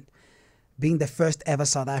accomplishment. Being the first ever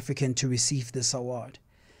South African to receive this award.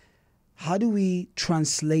 How do we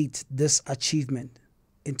translate this achievement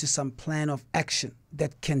into some plan of action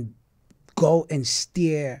that can go and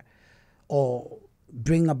steer or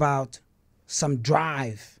bring about some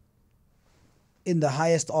drive in the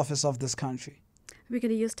highest office of this country? We're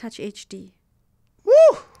going to use Touch HD.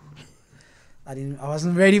 Woo! I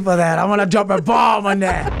wasn't ready for that. I want to drop a bomb on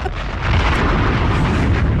that.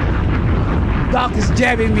 Doc is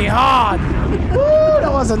jabbing me hard. Woo,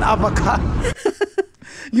 that was an uppercut.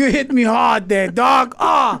 You hit me hard there, dog.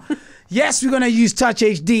 Yes, we're going to use Touch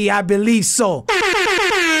HD. I believe so.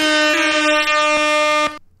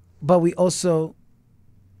 But we also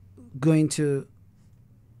going to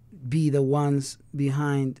be the ones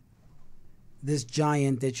behind this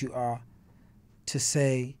giant that you are, to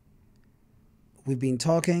say, we've been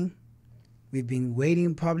talking, we've been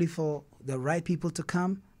waiting probably for the right people to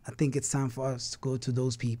come. I think it's time for us to go to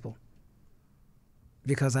those people,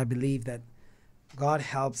 because I believe that God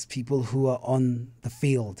helps people who are on the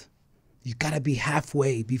field. You got to be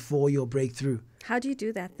halfway before your breakthrough. How do you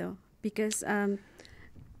do that, though? Because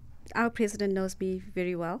our president knows me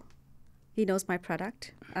very well. He knows my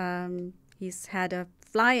product. He's had a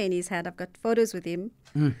flyer in his hand. I've got photos with him.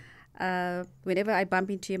 Whenever I bump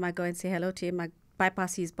into him, I go and say hello to him. I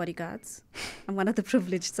bypass his bodyguards. I'm one of the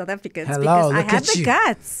privileged South Africans because I have the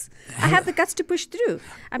guts. I have the guts to push through.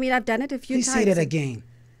 I mean, I've done it a few times. Please say that again.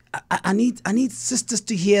 I need sisters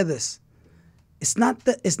to hear this. It's not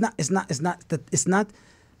the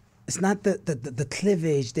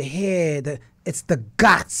cleavage, the hair, it's the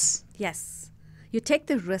guts. Yes. You take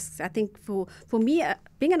the risks. I think for me,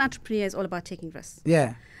 being an entrepreneur is all about taking risks.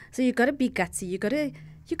 Yeah. So you got to be gutsy. You got to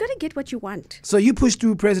get what you want. So you push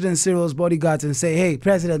through President Cyril's bodyguards and say, "Hey,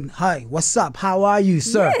 President, hi, what's up? How are you,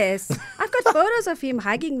 sir?" Yes. I've got photos of him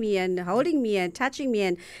hugging me and holding me and touching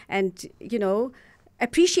me and you know,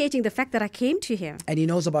 appreciating the fact that I came to him. And he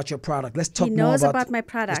knows about your product. Let's talk more about. He knows about my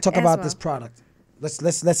product. Let's talk about this product.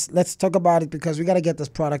 Let's talk about it, because we got to get this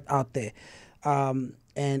product out there.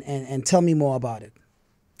 And tell me more about it.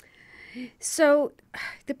 So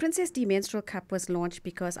the Princess D menstrual cup was launched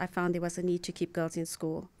because I found there was a need to keep girls in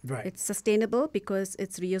school. Right. It's sustainable because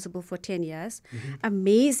it's reusable for 10 years.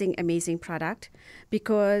 Amazing, amazing product,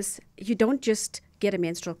 because you don't just get a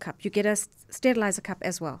menstrual cup. You get a sterilizer cup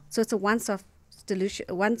as well. So it's a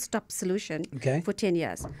one-stop solution for 10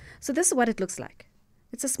 years. So this is what it looks like.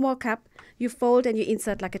 It's a small cup. You fold and you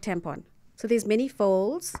insert like a tampon. So there's many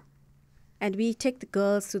folds, and we take the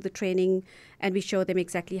girls through the training, and we show them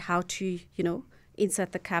exactly how to,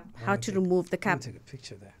 insert the cap, how to remove the cap. Take a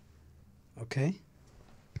picture there. Okay.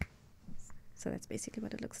 So that's basically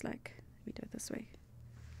what it looks like. We do it this way.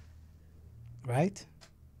 Right.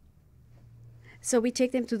 So we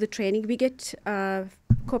take them through the training. We get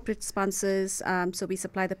corporate sponsors. So we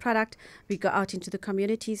supply the product. We go out into the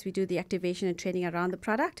communities. We do the activation and training around the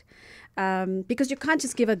product. Because you can't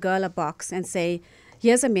just give a girl a box and say,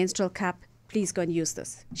 here's a menstrual cap. Please go and use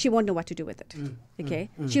this. She won't know what to do with it. Okay?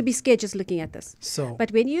 She'll be scared just looking at this.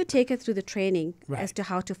 But when you take her through the training as to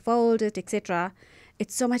how to fold it, etc.,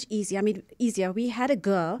 it's so much easier. I mean, easier. We had a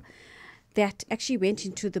girl that actually went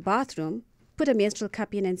into the bathroom, put a menstrual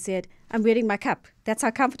cup in and said, I'm wearing my cup. That's how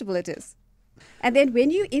comfortable it is. And then when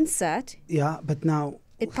you insert, but now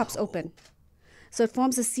it pops open. So it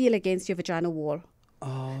forms a seal against your vaginal wall.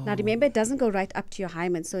 Oh. Now remember, it doesn't go right up to your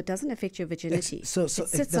hymen, so it doesn't affect your virginity. So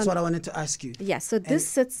that's what I wanted to ask you. Yes, so this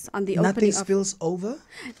sits on the nothing opening. Nothing spills over?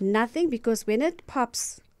 Nothing, because when it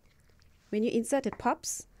pops, when you insert, it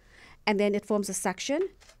pops, and then it forms a suction.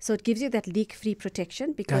 So it gives you that leak-free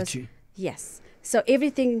protection. Because, got you. Yes. So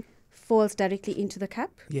everything falls directly into the cup.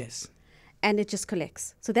 Yes. And it just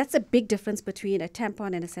collects. So that's a big difference between a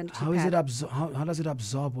tampon and a sanitary pad. How does it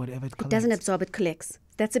absorb whatever it collects? It doesn't absorb, it collects.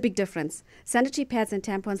 That's a big difference. Sanitary pads and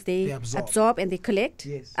tampons, they absorb and they collect.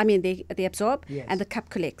 Yes. I mean, they absorb, yes, and the cup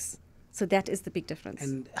collects. So that is the big difference.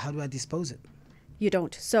 And how do I dispose it? You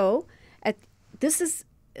don't. So this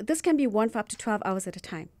can be worn for up to 12 hours at a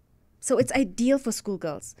time. So it's ideal for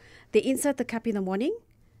schoolgirls. They insert the cup in the morning,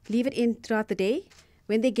 leave it in throughout the day.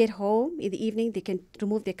 When they get home in the evening, they can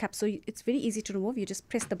remove their cup. So it's very easy to remove. You just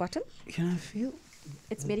press the bottom. Can I feel?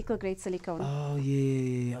 It's medical grade silicone. Oh,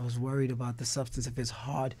 yeah. I was worried about the substance. If it's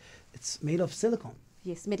hard, it's made of silicone.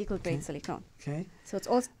 Yes, medical grade silicone. Okay. So it's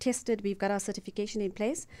all tested. We've got our certification in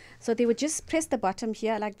place. So they would just press the bottom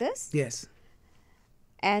here like this. Yes.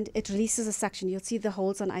 And it releases a suction. You'll see the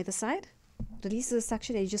holes on either side. Releases a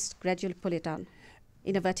suction and you just gradually pull it down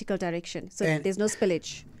in a vertical direction. So there's no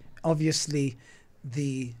spillage. Obviously,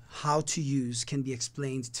 the how to use can be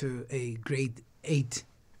explained to a grade 8.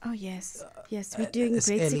 Oh, yes. Yes, we're doing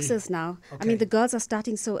grade 6s now. Okay. I mean, the girls are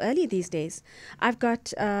starting so early these days. I've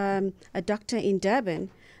got a doctor in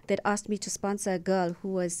Durban that asked me to sponsor a girl who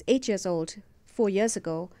was 8 years old 4 years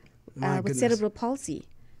ago with cerebral palsy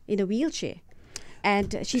in a wheelchair.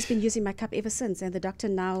 And she's been using my cup ever since. And the doctor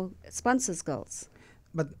now sponsors girls.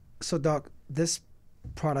 But so, Doc, this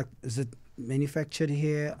product, is it manufactured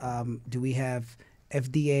here? Do we have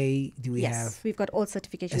FDA? Do we have? Yes, we've got all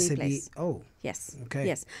certifications in place. Oh, yes. Okay.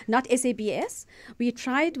 Yes, not SABS. We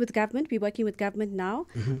tried with government. We're working with government now,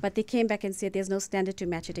 but they came back and said there's no standard to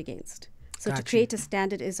match it against. So to create a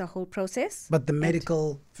standard is a whole process. But the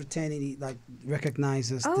medical fraternity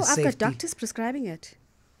recognizes the safety. I've got doctors prescribing it.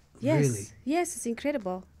 Yes. Really? Yes, it's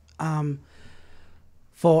incredible.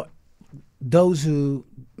 For those who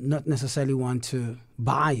not necessarily want to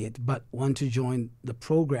buy it, but want to join the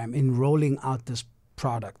program in rolling out this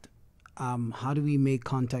product, how do we make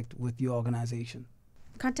contact with your organization?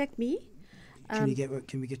 Contact me. Can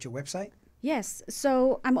we get your website? Yes.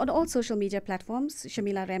 So I'm on all social media platforms,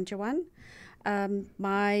 Shamila Ramjwan. And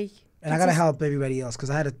I gotta help everybody else because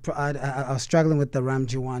I was struggling with the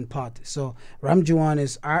Ramjwan part. So Ramjwan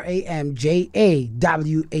is Ramjawan.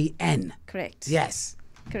 Correct. Yes.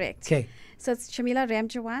 Correct. Okay. So it's Shamila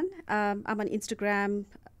Ramjwan. I'm on Instagram,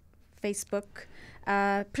 Facebook.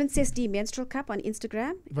 Princess D Menstrual Cup on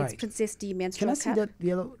Instagram. Right. It's Princess D Menstrual Cup. Can I see that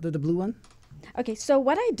yellow, the blue one? Okay. So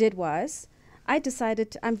what I did was, I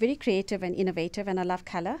decided I'm very creative and innovative, and I love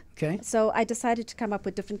color. Okay. So I decided to come up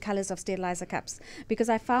with different colors of sterilizer cups because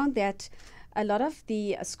I found that a lot of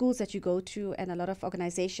the schools that you go to and a lot of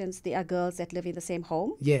organizations, there are girls that live in the same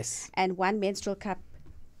home. Yes. And one menstrual cup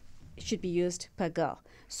should be used per girl.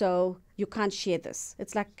 So you can't share this.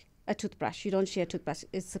 It's like a toothbrush. You don't share a toothbrush.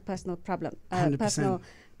 It's a personal problem, personal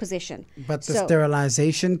possession. But the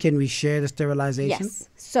sterilization, can we share the sterilization? Yes.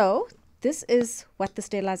 So this is what the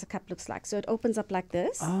sterilizer cup looks like. So it opens up like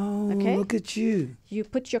this. Oh, okay. Look at you. You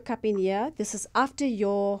put your cup in here. This is after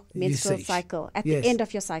your menstrual cycle. At the end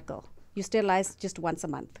of your cycle. You sterilize just once a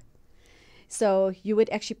month. So you would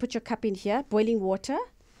actually put your cup in here, boiling water,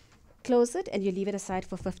 close it, and you leave it aside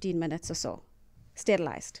for 15 minutes or so.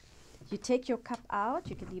 Sterilized. You take your cup out.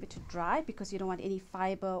 You can leave it to dry because you don't want any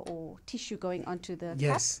fiber or tissue going onto the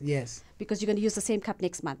cup. Yes. Because you're going to use the same cup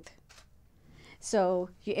next month. So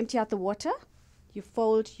you empty out the water, you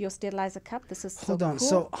fold your sterilizer cup. This is Hold on. Cool.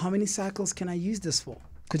 So how many cycles can I use this for?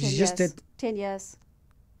 Because you just did 10 years.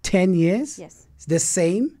 10 years? Yes. It's the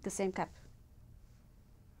same? The same cup.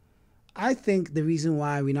 I think the reason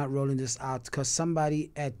why we're not rolling this out because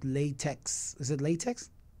somebody at Latex, is it Latex?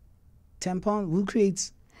 Tampon? Who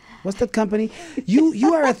creates? What's that company?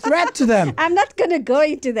 You are a threat to them. I'm not going to go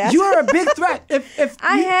into that. You are a big threat. If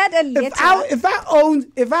I had a letter.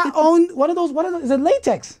 If I owned one of those, is it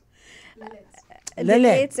Latex? Yes. And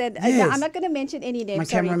Yes. I'm not going to mention any names. My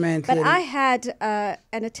cameraman. But clearly. I had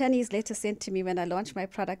an attorney's letter sent to me when I launched my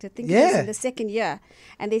product. I think it was Yeah. in the second year,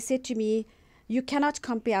 and they said to me, "You cannot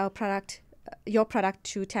compare your product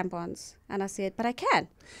to tampons." And I said, "But I can,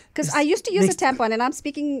 because I used to use a tampon, and I'm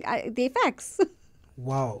speaking the facts."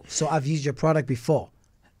 Wow. So I've used your product before.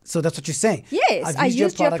 So that's what you're saying. Yes, I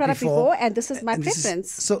used your product before, and this is my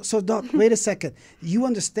preference. So Doc, wait a second. You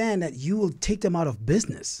understand that you will take them out of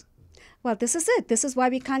business. Well, this is it. This is why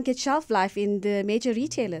we can't get shelf life in the major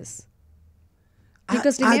retailers.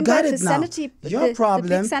 Because remember, I got the it now. sanity, Your the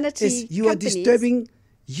problem big sanity is you are companies- disturbing.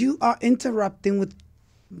 You are interrupting with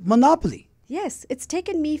monopoly. Yes, it's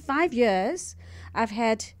taken me 5 years. I've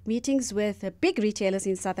had meetings with big retailers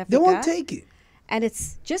in South Africa. They won't take it. And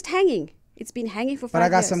it's just hanging. It's been hanging for 5 But years. I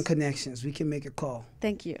got some connections. We can make a call.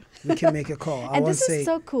 Thank you. We can make a call. I And won't this say. is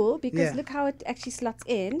so cool because Yeah. look how it actually slots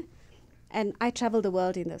in. And I travel the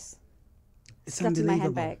world in this. It's Slots in my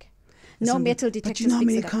unbelievable. handbag. It's No unbe- metal But detectors. you know how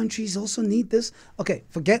many picks it up. countries also need this? Okay,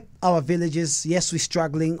 forget our villages. Yes, we're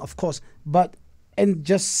struggling, of course. But in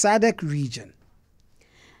just SADC region,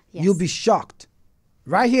 Yes. you'll be shocked.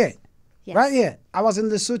 Right here. Yes. Right here. I was in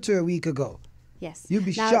Lesotho a week ago. Yes. You'll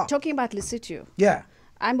be now, shocked. talking about Lesotho, Yeah.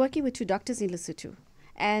 I'm working with 2 doctors in Lesotho,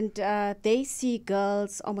 and they see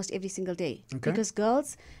girls almost every single day. Okay. Because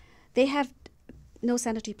girls, they have no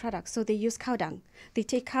sanitary products, so they use cow dung. They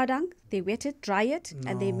take cow dung, they wet it, dry it,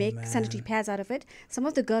 and they No, make sanitary man. pads out of it. Some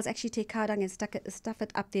of the girls actually take cow dung and stuff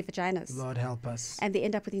it up their vaginas, Lord help us. and they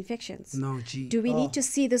end up with infections. No, gee. Do we Oh. need to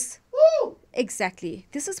see this? Exactly.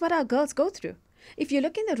 This is what our girls go through. If you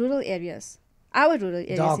look in the rural areas, our rural areas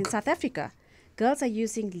in Doc. South Africa, girls are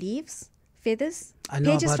using leaves, feathers, I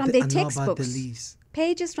know pages about from the, their I know about the textbooks, leaves.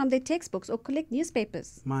 pages from their textbooks, or collect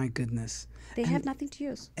newspapers. My goodness. They have nothing to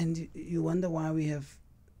use. And you wonder why we have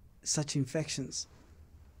such infections.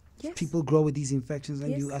 Yes. People grow with these infections,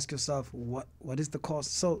 and you Yes. ask yourself, what is the cause?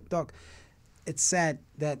 So, Doc, it's sad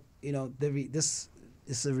that this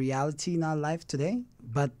is a reality in our life today,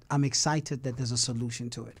 but I'm excited that there's a solution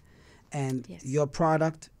to it. And Yes. your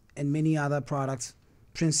product and many other products,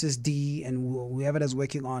 Princess D and whoever that's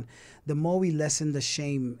working on, the more we lessen the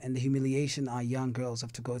shame and the humiliation our young girls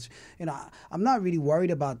have to go through. I'm not really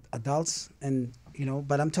worried about adults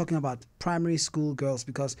but I'm talking about primary school girls,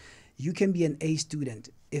 because you can be an A student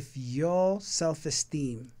if your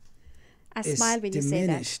self-esteem I is smile when you say that.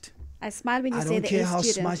 diminished. I smile when you I say don't the care A how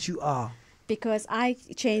student, smart you are. because I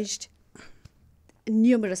changed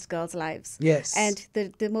numerous girls' lives. Yes. And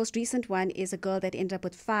the most recent one is a girl that ended up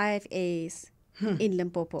with 5 A's in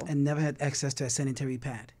Limpopo. And never had access to a sanitary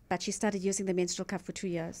pad. But she started using the menstrual cup for 2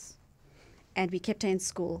 years. And we kept her in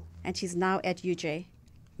school. And she's now at UJ.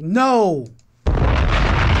 No! They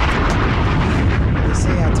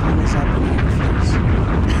say our time is up and I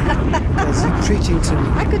refuse. Because you're preaching to me.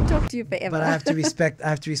 I could talk to you forever. But I have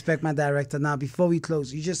to respect my director. Now, before we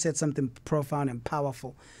close, you just said something profound and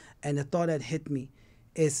powerful. And the thought that hit me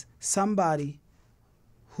is somebody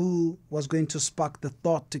who was going to spark the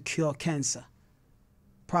thought to cure cancer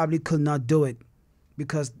probably could not do it,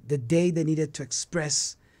 because the day they needed to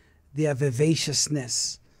express their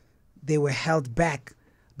vivaciousness, they were held back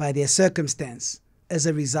by their circumstance as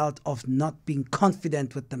a result of not being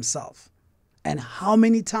confident with themselves. And how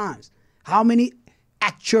many times, how many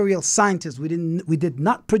actuarial scientists we did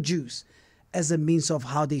not produce as a means of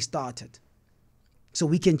how they started. So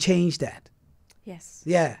we can change that. Yes.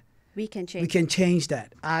 Yeah. We can change. We can change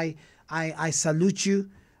that. I salute you.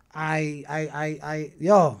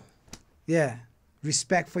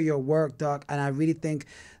 Respect for your work, Doc. And I really think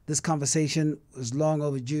this conversation was long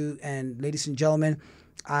overdue. And ladies and gentlemen,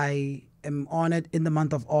 I am honored. In the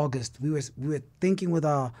month of August, we were thinking with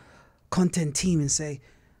our content team and say,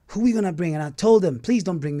 who are we gonna bring? And I told them, please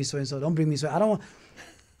don't bring me so and so. Don't bring me so.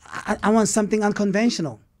 I want something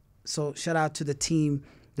unconventional. So shout out to the team,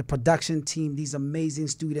 the production team, these amazing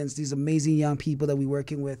students, these amazing young people that we're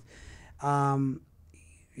working with. I'm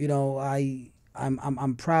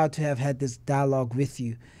proud to have had this dialogue with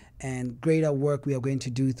you, and greater work we are going to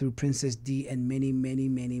do through Princess D and many, many,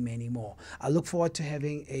 many, many more. I look forward to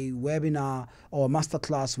having a webinar or a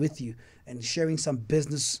masterclass with you and sharing some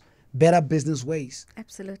better business ways.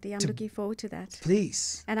 Absolutely. I'm looking forward to that.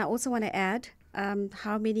 Please. And I also want to add,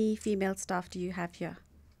 how many female staff do you have here?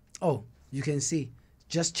 Oh, you can see.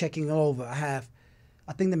 Just checking over. I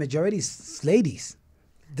think the majority is ladies.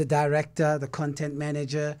 the director, the content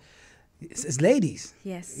manager. It's ladies.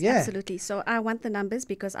 Yes, Yeah. absolutely. So I want the numbers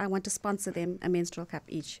because I want to sponsor them a menstrual cup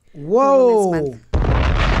each. Whoa. For Women's Month.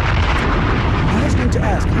 I was going to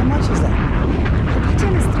ask, how much is that? The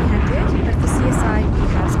retail is 300, but for CSI we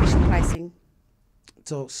have special pricing.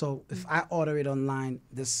 So if I order it online,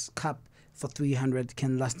 this cup for 300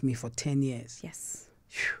 can last me for 10 years. Yes.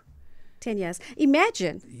 10 years.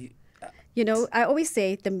 Imagine, I always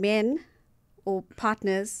say the men or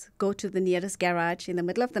partners go to the nearest garage in the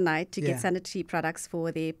middle of the night to get sanitary products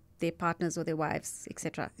for their partners or their wives,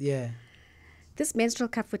 etc. Yeah. This menstrual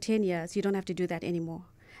cup for 10 years, you don't have to do that anymore.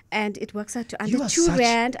 And it works out to under 2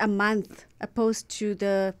 rand a month, opposed to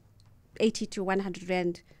the 80 to 100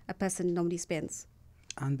 rand a person normally spends.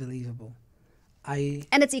 Unbelievable. And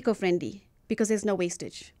it's eco-friendly because there's no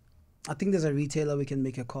wastage. I think there's a retailer we can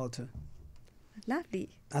make a call to. Lovely.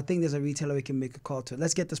 I think there's a retailer we can make a call to.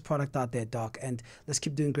 Let's get this product out there, Doc, and let's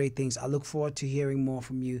keep doing great things. I look forward to hearing more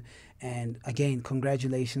from you. And again,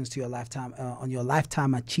 congratulations to your lifetime on your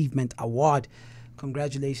Lifetime Achievement Award.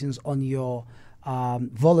 Congratulations on your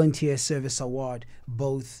Volunteer Service Award,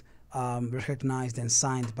 both recognized and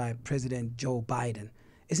signed by President Joe Biden.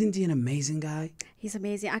 Isn't he an amazing guy? He's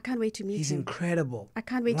amazing. I can't wait to meet him. He's incredible. I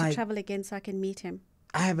can't wait to travel again so I can meet him.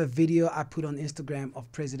 I have a video I put on Instagram of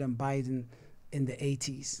President Biden in the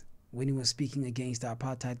 80s when he was speaking against the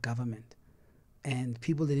apartheid government. And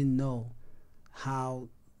people didn't know how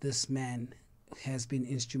this man has been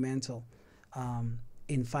instrumental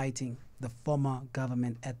in fighting the former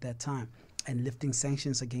government at that time and lifting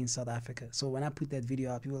sanctions against South Africa. So when I put that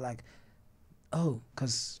video out, people were like, oh,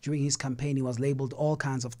 because during his campaign, he was labeled all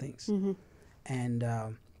kinds of things. Mm-hmm. And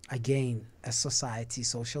again, as society,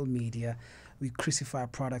 social media, we crucify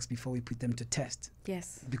products before we put them to test.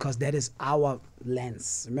 Yes. Because that is our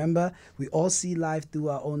lens. Remember, we all see life through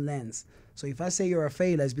our own lens. So if I say you're a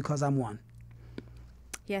failure, it's because I'm one.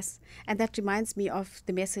 Yes. And that reminds me of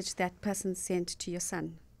the message that person sent to your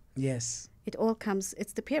son. Yes. It all comes,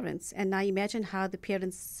 it's the parents. And now imagine how the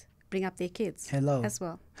parents bring up their kids. Hello. As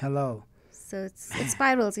well. Hello. So it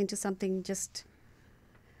spirals into something just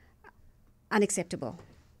unacceptable.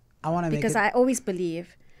 Because I always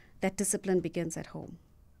believe that discipline begins at home.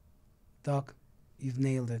 Doc, you've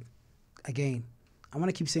nailed it. Again, I want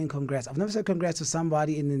to keep saying congrats. I've never said congrats to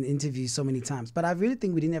somebody in an interview so many times, but I really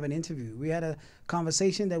think we didn't have an interview. We had a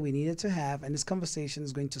conversation that we needed to have, and this conversation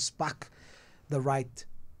is going to spark the right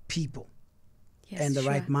people and the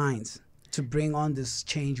right minds to bring on this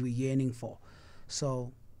change we're yearning for.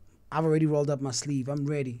 So I've already rolled up my sleeve. I'm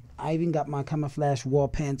ready. I even got my camouflage war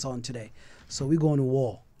pants on today. So we're going to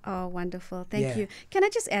war. Oh, wonderful. Thank you. Can I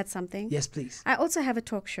just add something? Yes, please. I also have a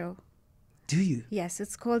talk show. Do you? Yes,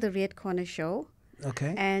 it's called the Red Corner Show.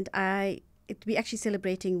 Okay. And we're actually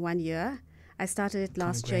celebrating 1 year. I started it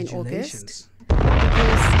last year in August. Because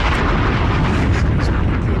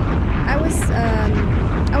I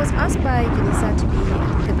was asked by UNISA to be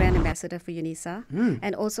the brand ambassador for UNISA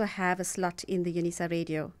and also have a slot in the UNISA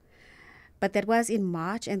radio. But that was in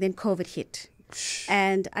March, and then COVID hit.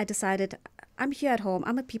 And I decided, I'm here at home.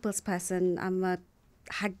 I'm a people's person. I'm a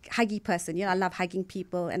huggy person. I love hugging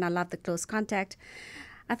people, and I love the close contact.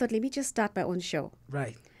 I thought, let me just start my own show.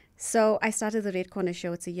 Right. So I started the Red Corner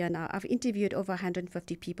Show. It's a year now. I've interviewed over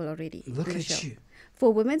 150 people already. Look at you.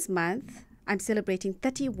 For Women's Month, I'm celebrating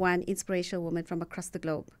 31 inspirational women from across the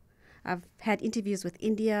globe. I've had interviews with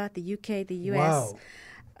India, the UK, the US,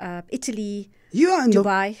 Italy,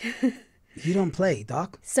 Dubai. You don't play,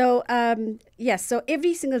 Doc. So, yes. So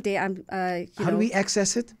every single day, I'm. How do we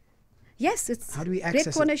access it? Yes, it's. How do we access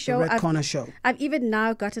Red Corner it? Show. The Red Corner Show. I've even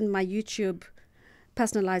now gotten my YouTube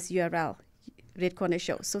personalized URL, Red Corner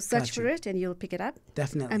Show. So search for it, and you'll pick it up.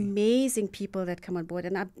 Definitely. Amazing people that come on board,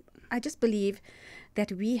 and I just believe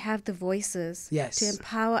that we have the voices to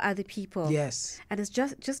empower other people. Yes. And it's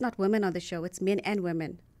just not women on the show; it's men and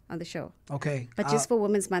women on the show. Okay. But just for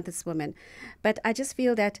Women's Month, it's women. But I just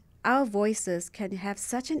feel that our voices can have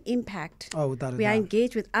such an impact. Oh, without a doubt. We are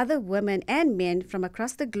engaged with other women and men from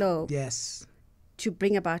across the globe. Yes. To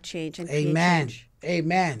bring about change and create change.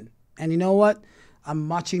 Amen. And you know what? I'm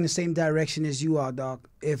marching the same direction as you are, Doc.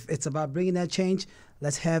 If it's about bringing that change,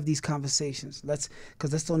 let's have these conversations.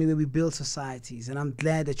 Because that's the only way we build societies. And I'm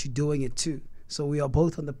glad that you're doing it too. So we are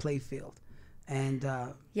both on the play field. And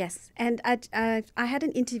yes, and I had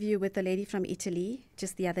an interview with a lady from Italy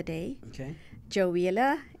just the other day, Jo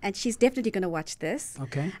Wheeler, and she's definitely going to watch this.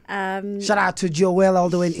 Okay. Shout out to Jo Wheeler all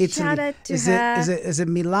the way in Italy. Shout out to her. Is it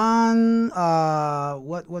Milan?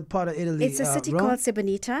 What part of Italy? It's a city called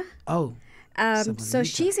Sabaneta. Oh. So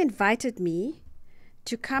she's invited me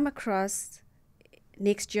to come across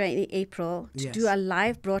next year in April to Yes. do a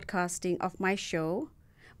live broadcasting of my show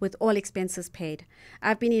with all expenses paid.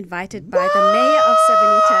 I've been invited by the mayor of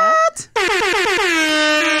Sabanita,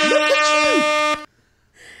 Look at you!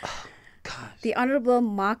 Oh, God. the Honorable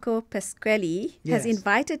Marco Pasquelli, has Yes.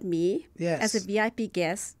 invited me Yes. as a VIP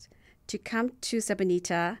guest to come to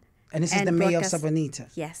Sabanita. And this is the mayor of broadcast- Sabanita.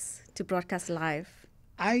 Yes, to broadcast live.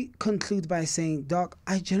 I conclude by saying, Doc,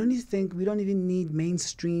 I generally think we don't even need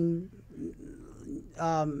mainstream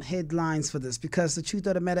headlines for this, because the truth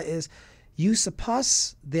of the matter is you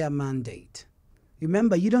surpass their mandate.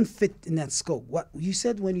 Remember, you don't fit in that scope. What you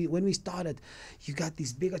said when we started, you got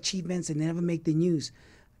these big achievements and they never make the news.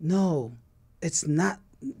 No, it's not.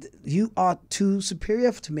 You are too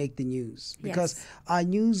superior to make the news, because Yes. our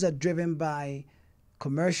news are driven by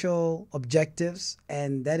commercial objectives,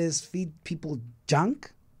 and that is feed people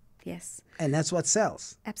junk, Yes, and that's what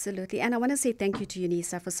sells. absolutely. And I want to say thank you to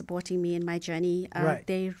UNISA for supporting me in my journey. Right.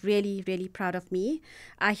 They're really, really proud of me.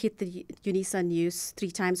 I hit the UNISA news 3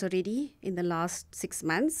 times already in the last 6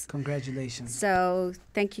 months. Congratulations. So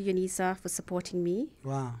thank you, UNISA, for supporting me.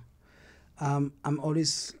 Wow. I'm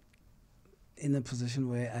always in a position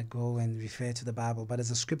where I go and refer to the Bible, but there's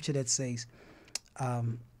a scripture that says,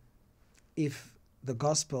 if the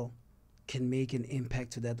gospel can make an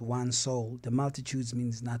impact to that one soul, the multitudes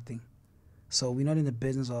means nothing. So we're not in the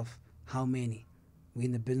business of how many, we're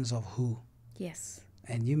in the business of who. Yes.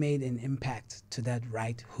 And you made an impact to that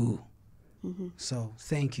right who. Mm-hmm. So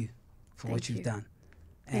thank you for what Thank you've you. done.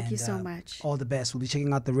 Thank you so much. All the best. We'll be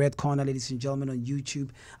checking out the Red Corner, ladies and gentlemen, on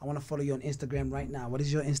YouTube. I want to follow you on Instagram right now. What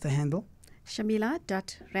is your Insta handle?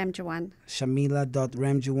 Shamila.Ramjwan.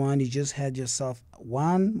 Shamila.Ramjwan. You just had yourself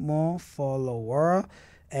one more follower,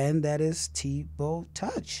 and that is Tbo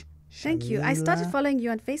Touch. Thank you. I started Shamila. following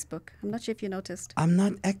you on Facebook. I'm not sure if you noticed. I'm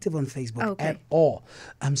not active on Facebook Okay. at all.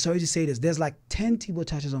 I'm sorry to say this. There's like 10 Tbo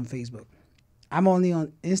Touches on Facebook. I'm only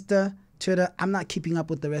on Insta, Twitter. I'm not keeping up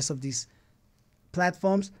with the rest of these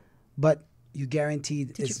platforms, but you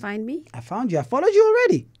guaranteed. Did you find me? I found you. I followed you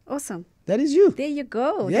already. Awesome. That is you. There you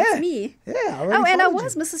go. Yeah. That's me. Yeah. I already Oh, and I followed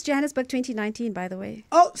was you. Mrs. Johannesburg 2019, by the way.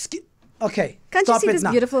 Oh, okay. Can't you Stop see it this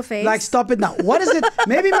now. beautiful face? Like, stop it now. What is it?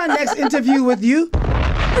 Maybe my next interview with you.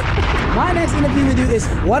 My next interview with you is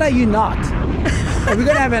what are you not? And we're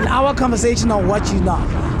gonna have an hour conversation on what you're not.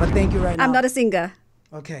 But thank you right now. I'm not a singer.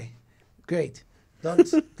 Okay, great. Don't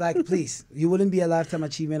please. You wouldn't be a Lifetime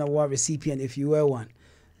Achievement Award recipient if you were one.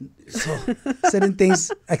 So certain things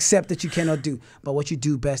accept that you cannot do, but what you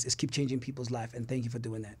do best is keep changing people's life. And thank you for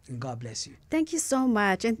doing that. And God bless you. Thank you so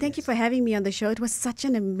much. And thank you for having me on the show. It was such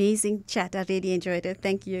an amazing chat. I really enjoyed it.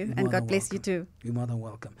 Thank you. You're And more God than bless you welcome. too. You're more than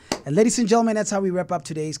welcome. And ladies and gentlemen, that's how we wrap up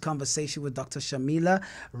today's conversation with Dr. Shamila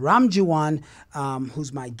Ramjwan,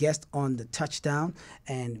 who's my guest on the Touchdown.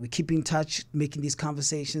 And we keep in touch, making these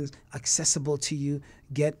conversations accessible to you.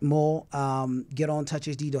 Get more, get on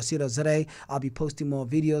touchhd.co.za. I'll be posting more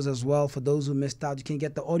videos as well. For those who missed out, you can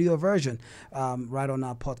get the audio version right on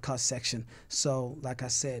our podcast section. So, like I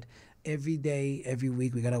said, every day, every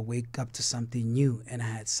week, we got to wake up to something new. And I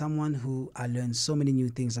had someone who I learned so many new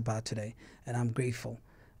things about today, and I'm grateful.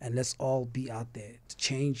 And let's all be out there to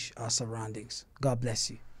change our surroundings. God bless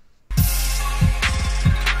you.